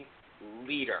hard-hitting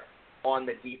leader on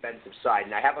the defensive side,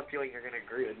 and I have a feeling you're going to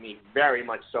agree with me very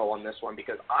much so on this one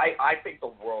because I think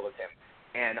the world of him,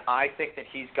 and I think that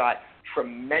he's got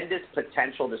tremendous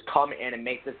potential to come in and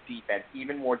make this defense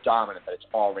even more dominant than it's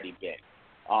already been.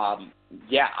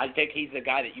 I think he's the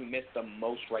guy that you miss the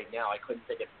most right now. I couldn't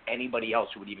think of anybody else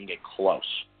who would even get close.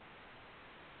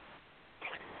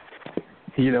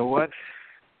 You know what?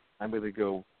 I'm going to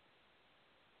go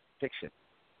fiction.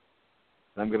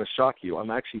 I'm going to shock you. I'm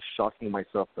actually shocking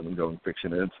myself that I'm going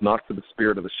fiction, and it's not for the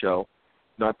spirit of the show,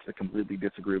 not to completely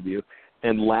disagree with you.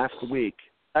 And last week,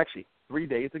 actually 3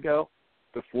 days ago,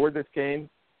 before this game,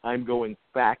 I'm going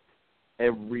fact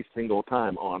every single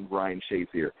time on Ryan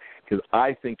Shazier because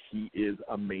I think he is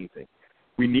amazing.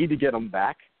 We need to get him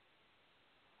back.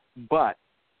 But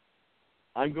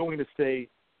I'm going to say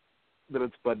that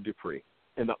it's Bud Dupree.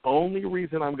 And the only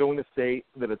reason I'm going to say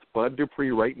that it's Bud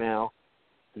Dupree right now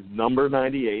is number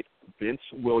 98, Vince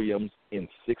Williams, in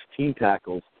 16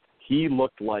 tackles. He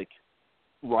looked like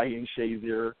Ryan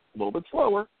Shazier, a little bit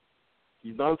slower.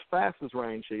 He's not as fast as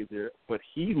Ryan Shazier, but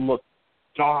he looked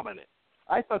dominant.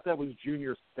 I thought that was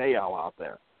Junior Seau out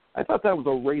there. I thought that was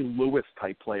a Ray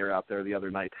Lewis-type player out there the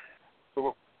other night.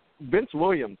 So Vince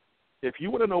Williams, if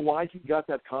you want to know why he got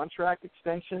that contract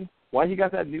extension, why he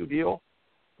got that new deal,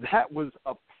 that was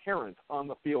apparent on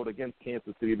the field against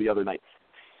Kansas City the other night.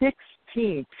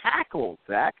 16 tackles,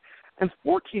 Zach, and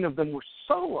 14 of them were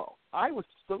solo. I was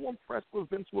so impressed with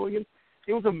Vince Williams.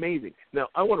 It was amazing. Now,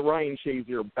 I want Ryan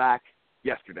Shazier back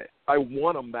yesterday. I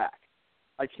want him back.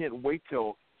 I can't wait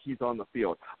till he's on the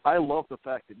field. I love the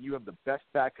fact that you have the best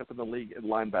backup in the league at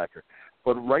linebacker.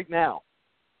 But right now,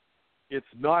 it's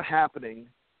not happening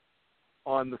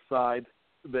on the side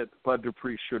that Bud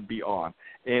Dupree should be on.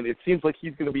 And it seems like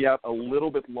he's going to be out a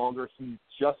little bit longer. He's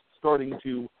just starting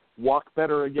to walk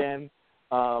better again.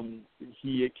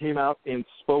 He came out and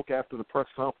spoke after the press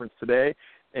conference today,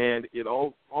 and it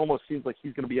almost seems like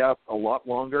he's going to be out a lot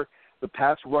longer. The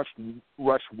pass rush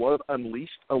was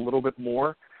unleashed a little bit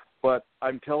more, but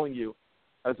I'm telling you,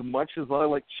 as much as I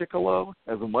like Chicolo,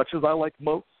 as much as I like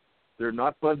Moats, they're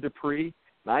not Bud Dupree,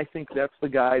 and I think that's the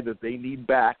guy that they need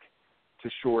back to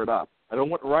shore it up. I don't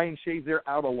want Ryan Shazier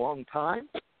out a long time.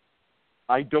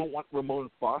 I don't want Ramon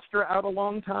Foster out a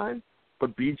long time,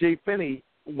 but B.J. Finney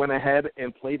went ahead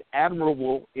and played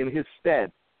admirable in his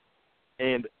stead.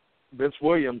 And Vince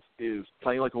Williams is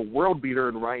playing like a world beater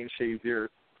in Ryan Shazier's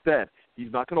stead.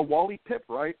 He's not going to Wally Pipp,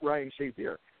 right, Ryan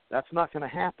Shazier. That's not going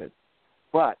to happen.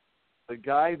 But the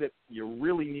guy that you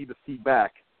really need to see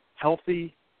back,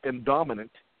 healthy and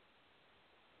dominant,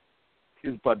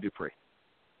 is Bud Dupree.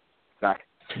 Zach?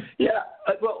 Yeah,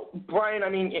 well, Brian, I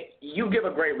mean, you give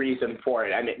a great reason for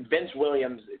it. I mean, Vince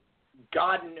Williams,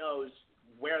 God knows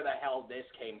where the hell this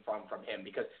came from him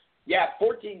because,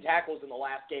 14 tackles in the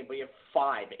last game, but he had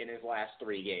 5 in his last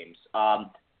 3 games.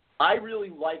 I really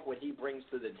like what he brings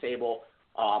to the table.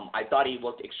 I thought he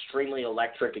looked extremely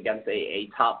electric against a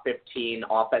top 15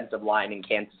 offensive line in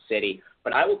Kansas City.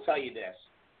 But I will tell you this.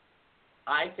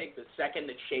 I think the second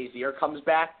that Shazier comes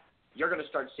back, you're going to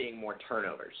start seeing more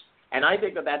turnovers. And I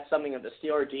think that that's something that the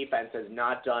Steelers defense has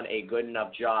not done a good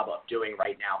enough job of doing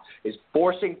right now, is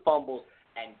forcing fumbles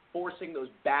and forcing those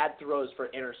bad throws for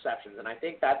interceptions. And I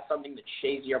think that's something that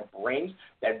Shazier brings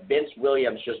that Vince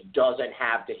Williams just doesn't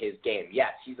have to his game.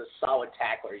 Yes, he's a solid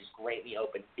tackler. He's great in the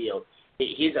open field.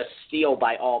 He's a steal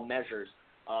by all measures,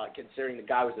 considering the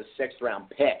guy was a 6th-round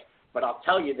pick. But I'll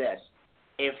tell you this.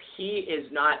 If he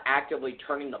is not actively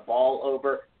turning the ball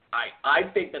over, I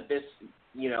think that this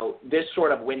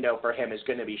sort of window for him is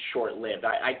going to be short-lived.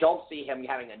 I don't see him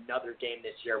having another game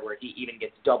this year where he even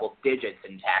gets double digits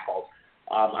in tackles.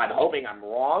 I'm hoping I'm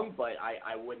wrong, but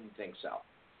I wouldn't think so.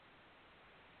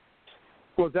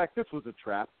 Well, Zach, this was a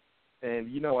trap, and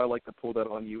I like to pull that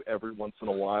on you every once in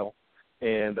a while,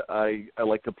 and I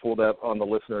like to pull that on the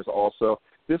listeners also.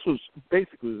 This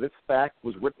fact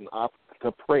was written up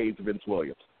to praise Vince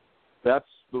Williams. That's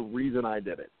the reason I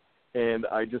did it. And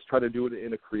I just try to do it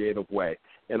in a creative way.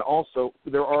 And also,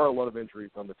 there are a lot of injuries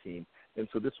on the team. And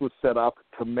so this was set up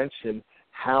to mention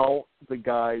how the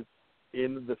guys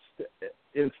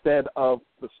instead of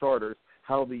the starters,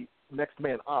 how the next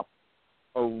man up,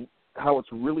 how it's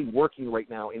really working right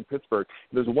now in Pittsburgh.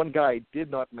 There's one guy I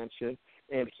did not mention,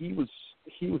 and he was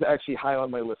actually high on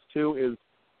my list too, is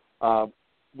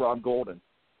Rob Golden.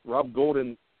 Rob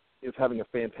Golden is having a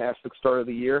fantastic start of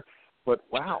the year, but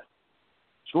wow,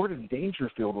 Jordan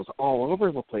Dangerfield was all over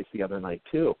the place the other night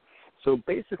too. So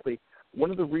basically, one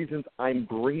of the reasons I'm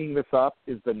bringing this up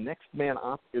is the next man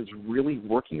up is really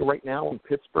working right now in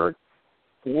Pittsburgh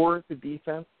for the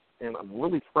defense, and I'm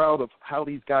really proud of how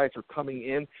these guys are coming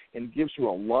in and gives you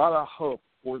a lot of hope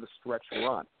for the stretch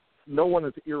run. No one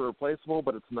is irreplaceable,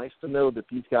 but it's nice to know that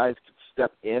these guys could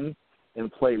step in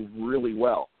and play really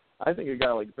well. I think a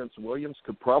guy like Vince Williams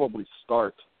could probably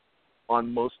start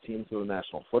on most teams in the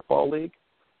National Football League.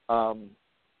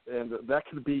 And that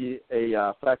could be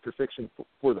a factor fiction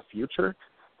for the future.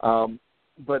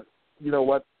 But you know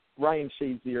what? Ryan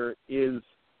Shazier is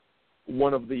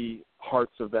one of the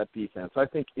hearts of that defense. I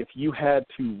think if you had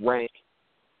to rank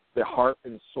the heart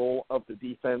and soul of the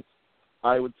defense,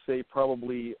 I would say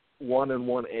probably 1 and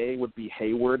 1A would be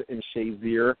Hayward and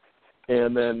Shazier.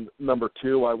 And then number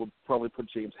 2, I would probably put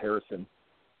James Harrison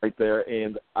right there.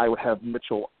 And I would have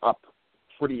Mitchell up,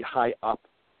 pretty high up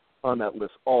on that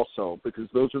list also, because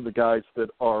those are the guys that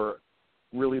are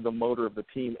really the motor of the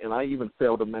team, and I even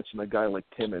failed to mention a guy like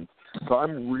Timmons. So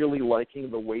I'm really liking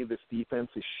the way this defense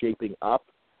is shaping up.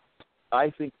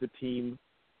 I think the team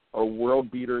are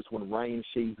world beaters when Ryan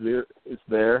Shazier is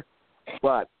there,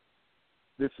 but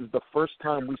this is the first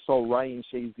time we saw Ryan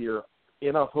Shazier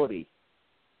in a hoodie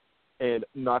and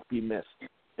not be missed,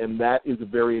 and that is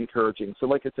very encouraging. So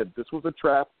like I said, this was a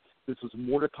trap. This was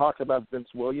more to talk about Vince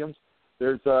Williams.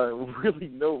 There's really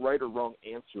no right or wrong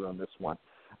answer on this one,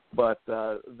 but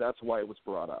that's why it was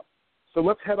brought up. So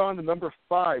let's head on to number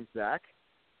 5, Zach,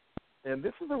 and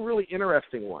this is a really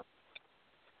interesting one.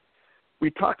 We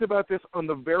talked about this on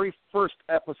the very first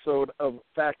episode of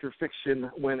Fact or Fiction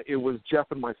when it was Jeff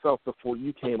and myself before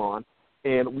you came on,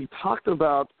 and we talked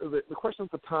about the question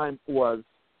at the time was,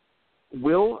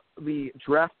 will the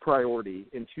draft priority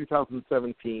in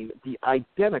 2017 be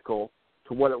identical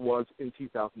to what it was in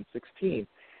 2016?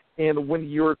 And when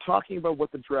you're talking about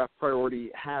what the draft priority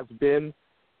has been,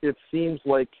 it seems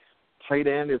like tight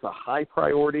end is a high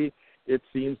priority. It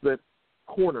seems that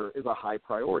corner is a high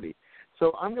priority.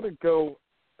 So I'm going to go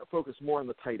focus more on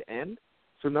the tight end.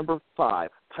 So number 5,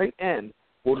 tight end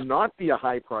will not be a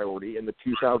high priority in the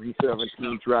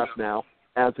 2017 draft now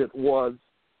as it was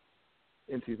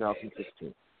in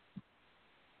 2016.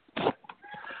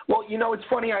 Well, you know, it's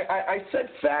funny. I said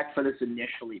fact for this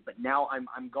initially, but now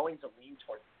I'm going to lean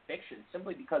towards fiction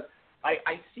simply because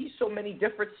I see so many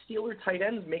different Steeler tight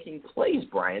ends making plays,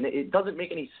 Brian. It doesn't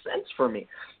make any sense for me.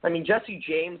 I mean, Jesse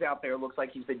James out there looks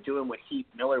like he's been doing what Heath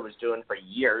Miller was doing for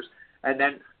years, and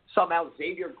then somehow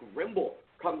Xavier Grimble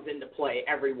comes into play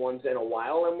every once in a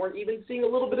while, and we're even seeing a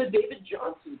little bit of David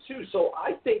Johnson too. So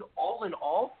I think all in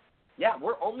all, yeah,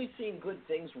 we're only seeing good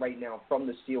things right now from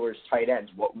the Steelers tight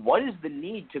ends. What is the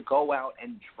need to go out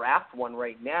and draft one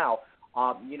right now?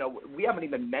 You know, we haven't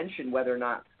even mentioned whether or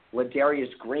not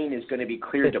Ladarius Green is going to be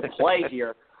cleared to play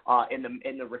here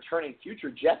in the returning future.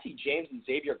 Jesse James and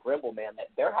Xavier Grimble, man,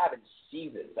 they're having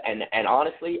seasons, and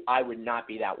honestly, I would not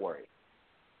be that worried.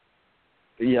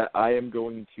 Yeah, I am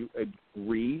going to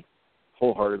agree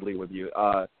wholeheartedly with you.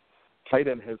 Tight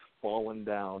end has fallen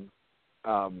down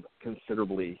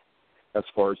considerably as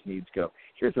far as needs go.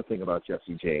 Here's the thing about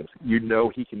Jesse James. You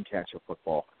know he can catch a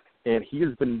football, and he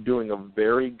has been doing a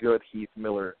very good Heath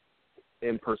Miller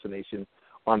impersonation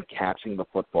on catching the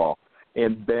football.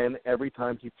 And Ben, every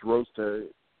time he throws to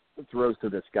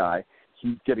this guy,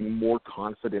 he's getting more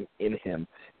confident in him.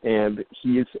 And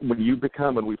he is, when you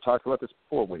become, and we've talked about this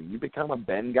before, when you become a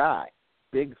Ben guy,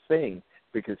 big thing,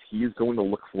 because he is going to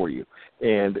look for you.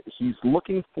 And he's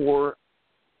looking for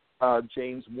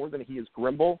James more than he is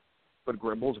Grimble, but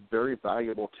Grimble's very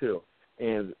valuable too.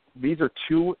 And these are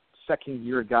 2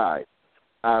 second-year guys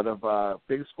out of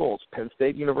big schools, Penn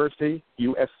State University,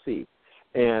 USC.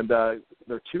 And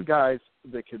they're 2 guys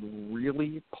that can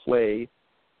really play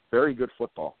very good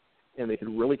football, and they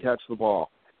can really catch the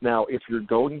ball. Now, if you're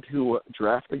going to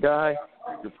draft a guy,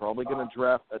 you're probably going to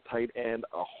draft a tight end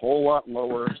a whole lot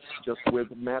lower just with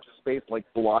match space like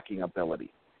blocking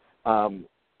ability.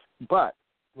 But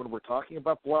when we're talking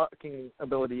about blocking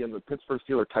ability in the Pittsburgh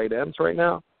Steelers tight ends right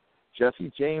now,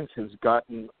 Jesse James has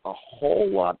gotten a whole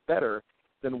lot better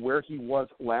than where he was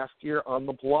last year on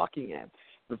the blocking end.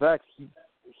 In fact,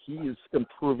 he is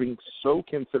improving so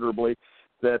considerably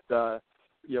that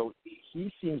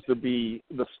he seems to be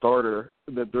the starter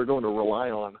that they're going to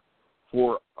rely on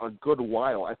for a good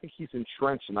while. I think he's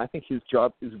entrenched, and I think his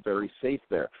job is very safe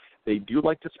there. They do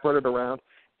like to spread it around,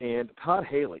 and Todd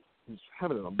Haley is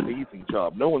having an amazing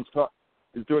job.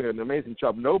 Is doing an amazing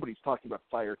job. Nobody's talking about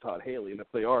fire Todd Haley, and if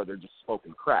they are, they're just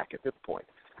smoking crack at this point.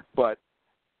 But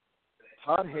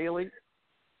Todd Haley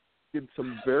did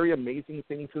some very amazing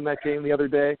things in that game the other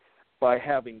day by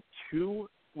having two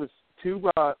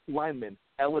linemen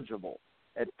eligible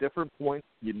at different points.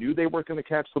 You knew they weren't going to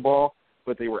catch the ball,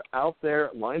 but they were out there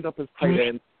lined up as tight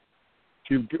ends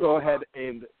to go ahead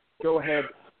and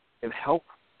help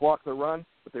block the run,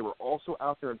 but they were also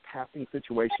out there in passing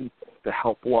situations to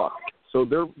help block. So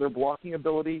their blocking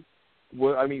ability,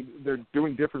 they're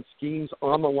doing different schemes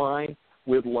on the line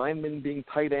with linemen being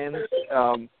tight ends,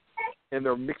 and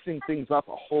they're mixing things up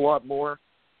a whole lot more.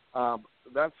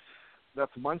 That's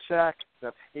Munchak,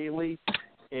 that's Haley,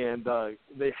 and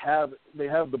they have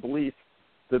the belief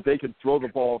that they could throw the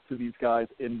ball to these guys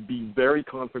and be very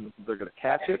confident that they're going to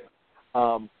catch it.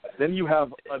 Then you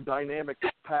have a dynamic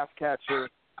pass catcher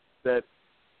that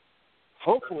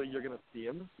hopefully you're going to see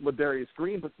him, Ladarius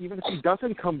Green, but even if he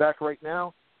doesn't come back right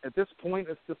now, at this point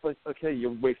it's just like, okay,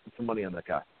 you wasted some money on that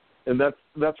guy. And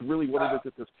that's really what it is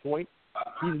at this point.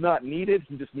 He's not needed.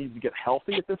 He just needs to get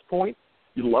healthy at this point.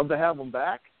 You'd love to have him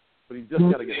back, but he's just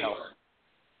got to get healthy.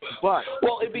 But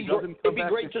Well, if he doesn't come back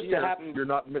great this just year, to have him. you're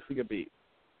not missing a beat.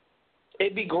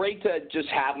 It'd be great to just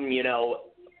have him,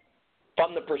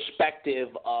 from the perspective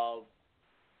of,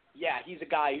 he's a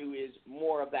guy who is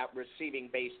more of that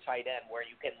receiving-based tight end where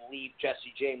you can leave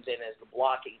Jesse James in as the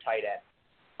blocking tight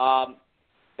end.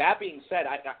 That being said,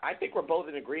 I think we're both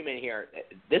in agreement here.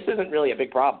 This isn't really a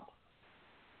big problem.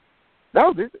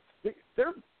 No,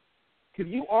 they're. Can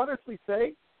you honestly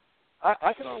say?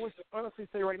 I can honestly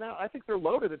say right now, I think they're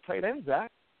loaded at tight end,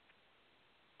 Zach.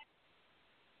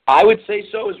 I would say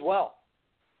so as well.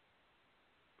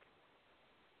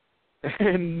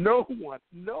 And no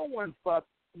one thought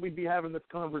we'd be having this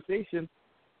conversation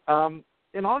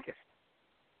in August.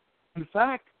 In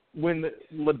fact, when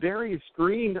Ladarius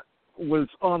Green was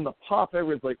on the pop,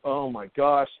 everyone's like, "Oh my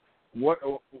gosh,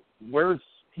 where's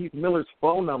Heath Miller's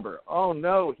phone number? Oh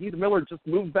no, Heath Miller just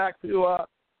moved back to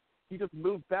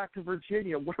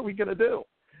Virginia. What are we gonna do?"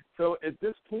 So at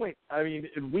this point, I mean,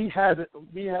 we had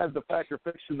the fact or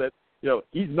fiction that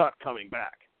he's not coming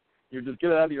back. You just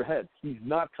get it out of your head. He's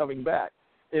not coming back.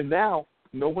 And now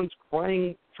no one's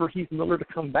crying for Heath Miller to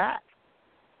come back.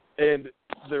 And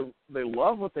they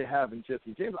love what they have in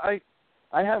Jesse James. I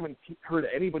haven't heard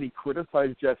anybody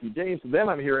criticize Jesse James. And then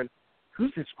I'm hearing,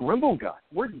 who's this Grimble guy?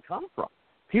 Where'd he come from?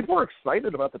 People are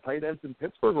excited about the tight ends in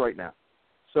Pittsburgh right now.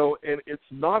 So, and it's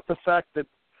not the fact that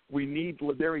we need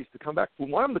Ladarius to come back. We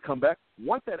want him to come back,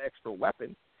 want that extra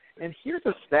weapon. And here's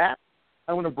a stat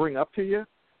I want to bring up to you.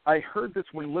 I heard this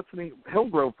when listening.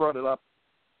 Hillgrove brought it up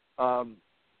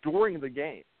during the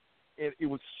game. And it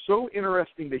was so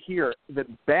interesting to hear that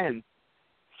Ben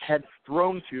had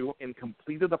thrown to and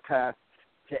completed a pass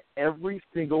to every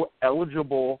single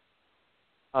eligible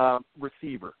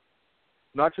receiver.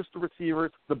 Not just the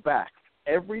receivers, the backs.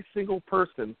 Every single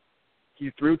person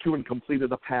he threw to and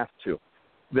completed a pass to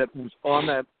that was on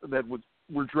that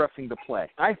were dressing to play,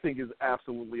 I think is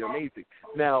absolutely amazing.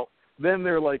 Now, then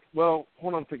they're like, well,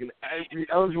 hold on a second. Every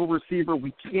eligible receiver,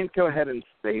 we can't go ahead and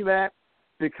say that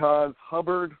because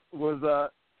Hubbard was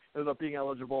ended up being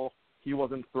eligible. He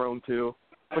wasn't thrown to,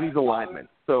 but he's a lineman.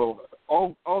 So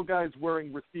all guys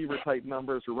wearing receiver-type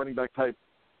numbers or running back-type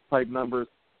numbers,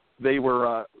 they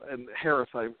were, and Harris,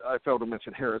 I failed to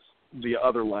mention Harris, the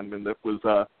other lineman that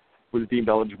was deemed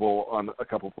eligible on a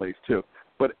couple plays too.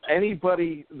 But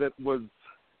anybody that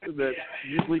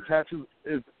usually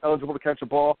is eligible to catch a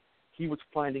ball, he was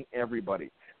finding everybody.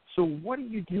 So what do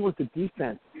you do with the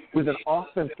defense with an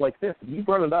offense like this? You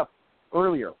brought it up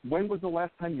earlier. When was the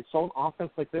last time you saw an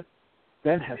offense like this?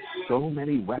 Ben has so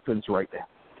many weapons right now,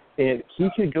 and he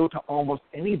can go to almost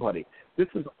anybody. This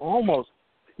is almost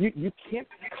you can't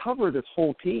cover this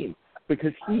whole team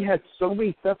because he has so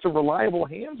many sets of reliable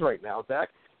hands right now, Zach.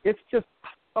 It's just,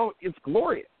 it's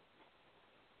glorious.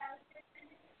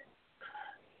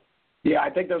 Yeah, I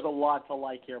think there's a lot to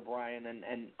like here, Brian,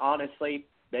 and honestly,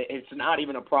 it's not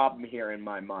even a problem here in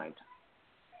my mind.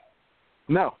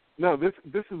 No, this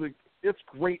is it's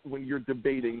great when you're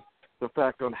debating the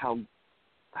fact on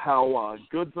how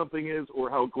good something is or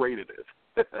how great it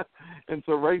is. And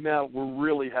so right now we're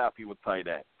really happy with tight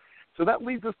end. So that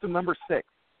leads us to number 6.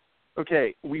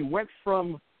 Okay, we went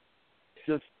from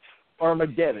just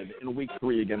Armageddon in week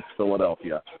 3 against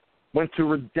Philadelphia, went to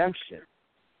redemption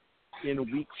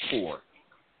in week 4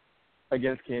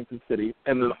 against Kansas City,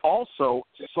 and then also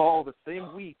saw the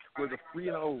same week where the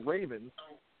 3-0 Ravens,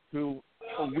 who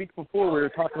a week before we were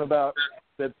talking about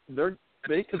that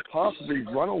they could possibly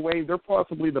run away. They're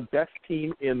possibly the best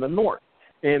team in the North.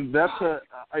 And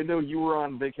I know you were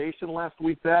on vacation last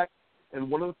week, Zach, and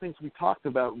one of the things we talked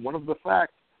about, one of the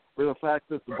facts, were the fact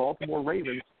that the Baltimore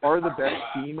Ravens are the best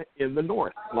team in the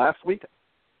North. Last week,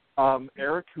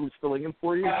 Eric, who's filling in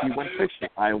for you, he went fiction.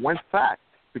 I went fact,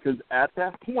 because at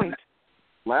that point,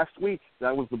 last week,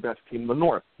 that was the best team in the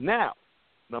North. Now,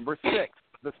 number 6,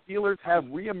 the Steelers have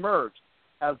reemerged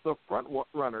as the front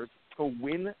runners to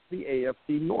win the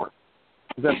AFC North.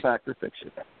 Is that fact or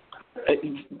fiction?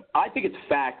 I think it's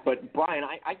fact, but Brian,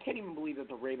 I can't even believe that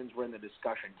the Ravens were in the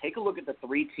discussion. Take a look at the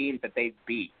 3 teams that they've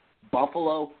beat: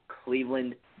 Buffalo,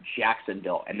 Cleveland,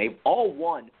 Jacksonville, and they've all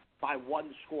won by 1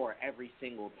 score every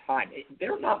single time.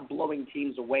 They're not blowing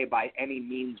teams away by any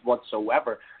means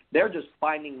whatsoever. They're just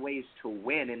finding ways to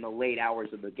win in the late hours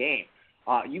of the game.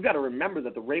 You got to remember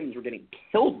that the Ravens were getting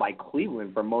killed by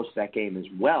Cleveland for most of that game as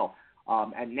well.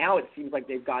 And now it seems like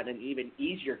they've gotten an even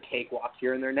easier cakewalk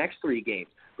here in their next 3 games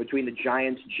between the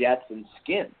Giants, Jets, and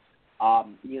Skins.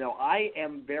 I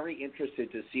am very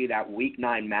interested to see that Week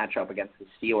 9 matchup against the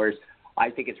Steelers. I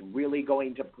think it's really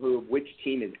going to prove which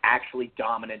team is actually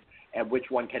dominant and which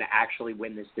one can actually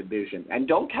win this division. And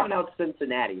don't count out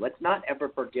Cincinnati. Let's not ever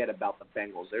forget about the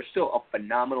Bengals. They're still a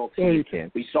phenomenal team. Yeah, you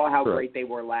can't. We saw how Sure. great they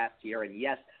were last year, and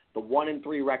yes, the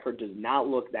 1-3 record does not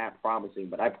look that promising,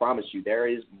 but I promise you there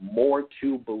is more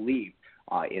to believe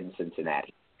in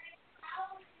Cincinnati.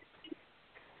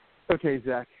 Okay,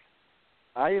 Zach,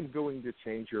 I am going to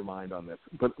change your mind on this,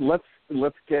 but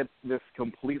let's get this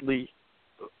completely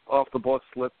off the books.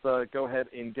 Let's go ahead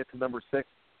and get to number 6.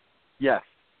 Yes,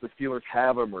 the Steelers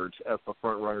have emerged as the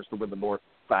front runners to win the North.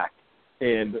 Fact,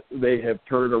 and they have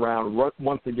turned around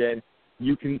once again.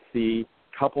 You can see,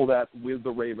 couple that with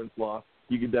the Ravens loss,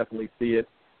 you can definitely see it.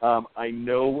 I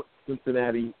know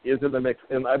Cincinnati is in the mix,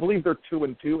 and I believe they're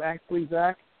 2-2 actually,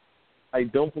 Zach. I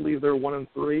don't believe they're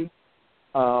 1-3.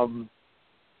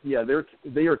 Yeah, they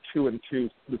are 2-2. The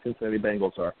Cincinnati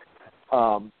Bengals are,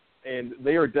 and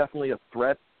they are definitely a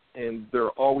threat, and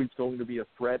they're always going to be a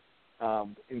threat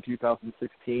in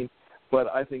 2016. But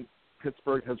I think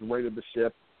Pittsburgh has righted the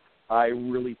ship. I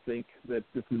really think that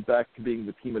this is back to being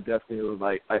the team of destiny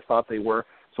that I thought they were.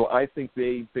 So I think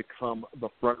they become the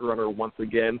front runner once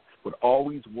again. What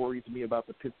always worries me about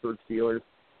the Pittsburgh Steelers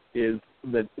is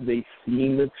that they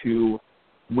seem to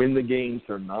win the games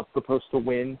they're not supposed to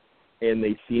win, and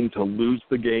they seem to lose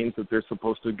the games that they're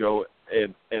supposed to go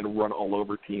and run all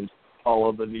over teams. All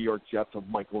of the New York Jets of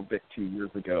Michael Vick 2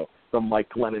 years ago, the Mike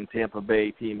Glennon Tampa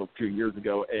Bay team of 2 years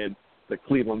ago, and the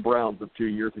Cleveland Browns of 2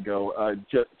 years ago.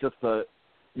 Just to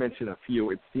mention a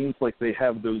few, it seems like they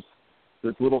have those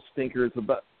little stinkers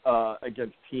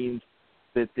against teams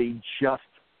that they just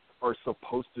are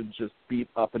supposed to just beat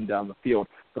up and down the field.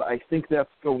 But I think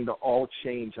that's going to all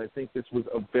change. I think this was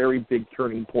a very big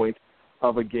turning point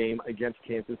of a game against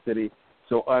Kansas City,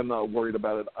 so I'm not worried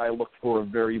about it. I look for a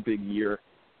very big year.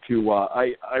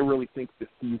 I really think the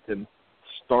season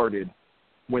started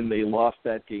when they lost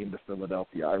that game to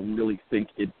Philadelphia. I really think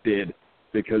it did,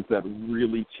 because that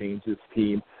really changed this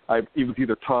team. It was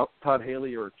either Todd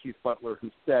Haley or Keith Butler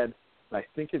who said, I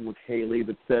think it was Haley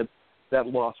that said, that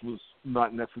loss was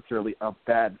not necessarily a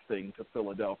bad thing to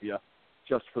Philadelphia,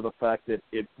 just for the fact that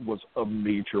it was a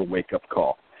major wake-up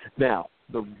call. Now,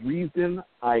 the reason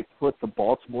I put the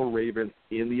Baltimore Ravens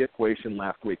in the equation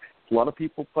last week, a lot of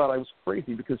people thought I was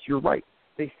crazy, because you're right.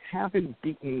 They haven't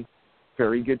beaten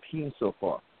very good teams so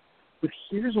far. But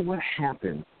here's what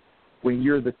happens when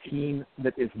you're the team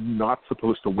that is not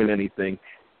supposed to win anything,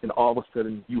 and all of a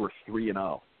sudden you are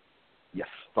 3-0. You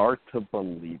start to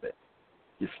believe it.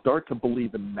 You start to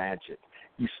believe in magic.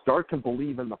 You start to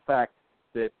believe in the fact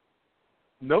that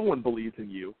no one believes in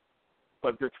you,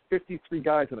 but there's 53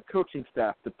 guys and a coaching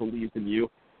staff that believes in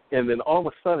you, and then all of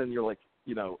a sudden you're like,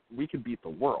 we can beat the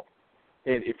world.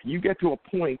 And if you get to a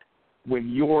point when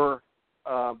you're,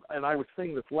 and I was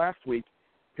saying this last week,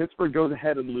 Pittsburgh goes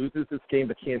ahead and loses this game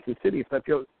to Kansas City. If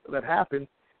that happens,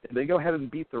 and they go ahead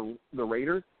and beat the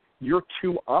Raiders, you're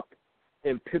 2 up,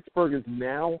 and Pittsburgh is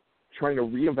now trying to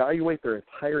reevaluate their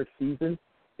entire season,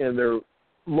 and they're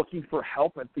looking for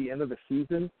help at the end of the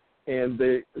season, and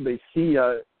they see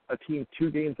a team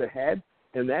 2 games ahead,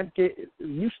 and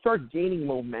you start gaining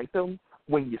momentum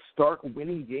when you start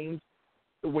winning games,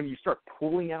 when you start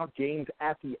pulling out games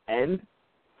at the end.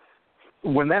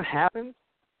 When that happens,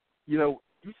 you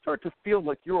start to feel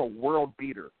like you're a world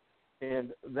beater,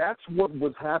 and that's what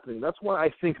was happening. That's why I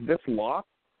think this loss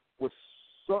was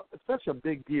such a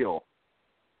big deal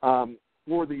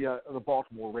for the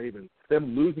Baltimore Ravens.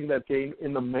 Them losing that game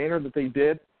in the manner that they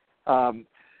did,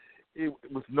 it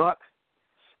was not.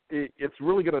 It's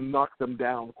really going to knock them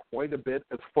down quite a bit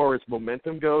as far as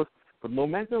momentum goes. But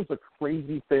momentum's a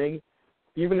crazy thing,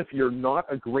 even if you're not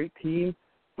a great team.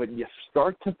 But you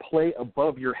start to play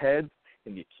above your heads,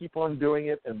 and you keep on doing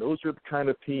it. And those are the kind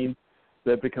of teams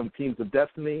that become teams of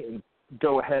destiny and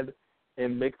go ahead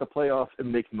and make the playoffs and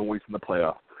make noise in the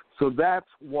playoffs. So that's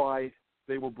why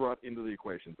they were brought into the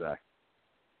equation, Zach.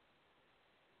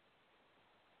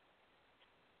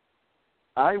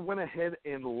 I went ahead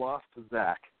and lost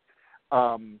Zach.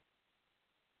 I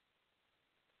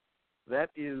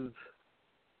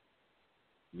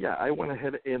went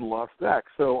ahead and lost Zach.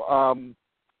 So I'm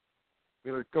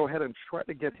going to go ahead and try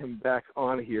to get him back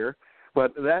on here.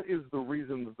 But that is the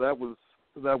reason that was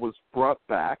brought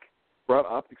up,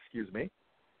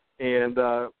 and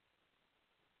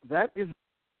that is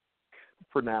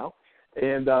for now.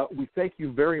 And we thank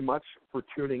you very much for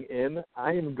tuning in.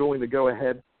 I am going to go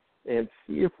ahead and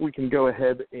see if we can go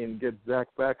ahead and get Zach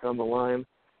back on the line.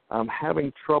 I'm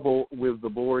having trouble with the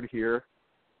board here,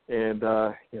 and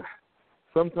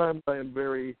sometimes I am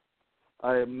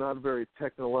not very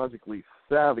technologically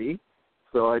savvy,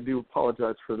 so I do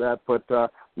apologize for that.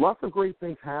 But lots of great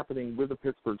things happening with the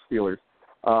Pittsburgh Steelers.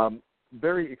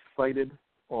 Very excited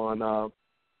on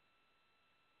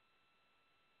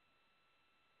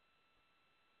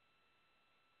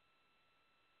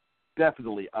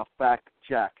definitely a fact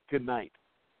check. Good night.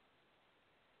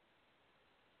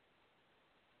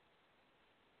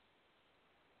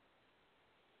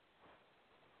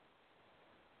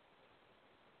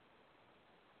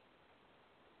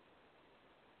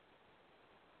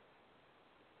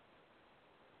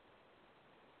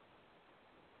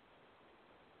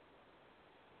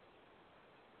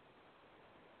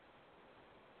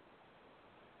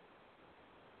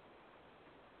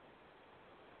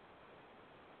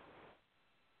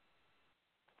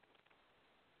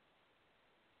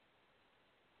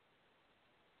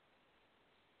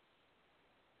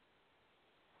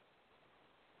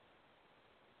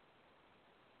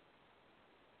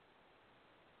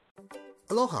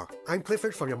 Aloha, I'm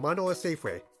Clifford from your Manoa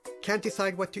Safeway. Can't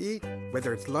decide what to eat?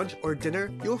 Whether it's lunch or dinner,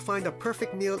 you'll find a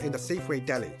perfect meal in the Safeway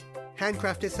Deli.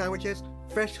 Handcrafted sandwiches,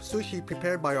 fresh sushi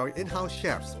prepared by our in-house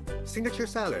chefs, signature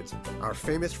salads, our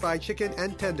famous fried chicken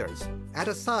and tenders. Add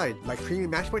a side like creamy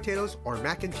mashed potatoes or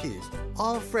mac and cheese,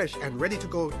 all fresh and ready to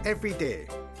go every day.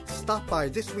 Stop by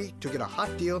this week to get a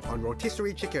hot deal on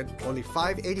rotisserie chicken, only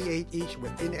 $5.88 each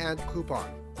with in-hand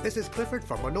coupon. This is Clifford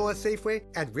from Manoa Safeway,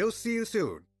 and we'll see you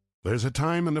soon. There's a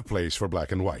time and a place for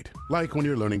black and white, like when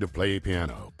you're learning to play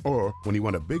piano, or when you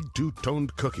want a big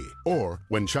two-toned cookie, or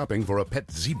when shopping for a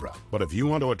pet zebra. But if you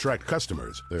want to attract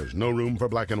customers, there's no room for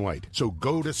black and white. So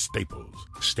go to Staples.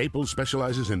 Staples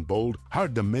specializes in bold,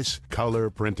 hard-to-miss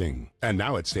color printing. And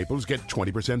now at Staples, get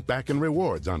 20% back in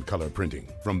rewards on color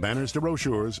printing, from banners to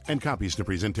brochures and copies to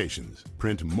presentations.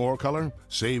 Print more color,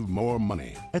 save more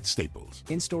money at Staples.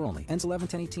 In-store only. Ends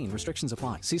 11/10/18. Restrictions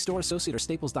apply. See store associate or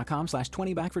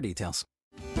staples.com/20back for details.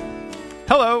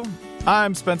 Hello,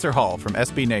 I'm Spencer Hall from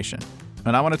SB Nation,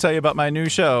 and I want to tell you about my new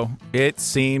show, It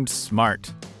Seemed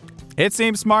Smart. It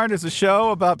Seemed Smart is a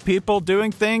show about people doing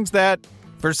things that,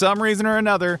 for some reason or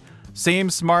another, seem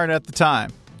smart at the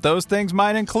time. Those things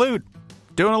might include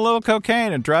doing a little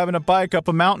cocaine and driving a bike up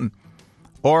a mountain.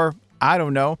 Or, I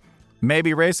don't know,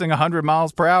 maybe racing 100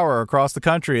 miles per hour across the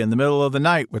country in the middle of the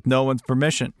night with no one's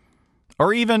permission.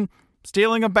 Or even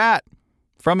stealing a bat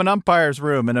from an umpire's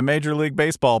room in a Major League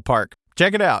Baseball park.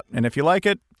 Check it out, and if you like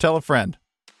it, tell a friend.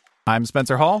 I'm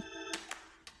Spencer Hall.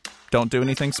 Don't do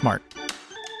anything smart.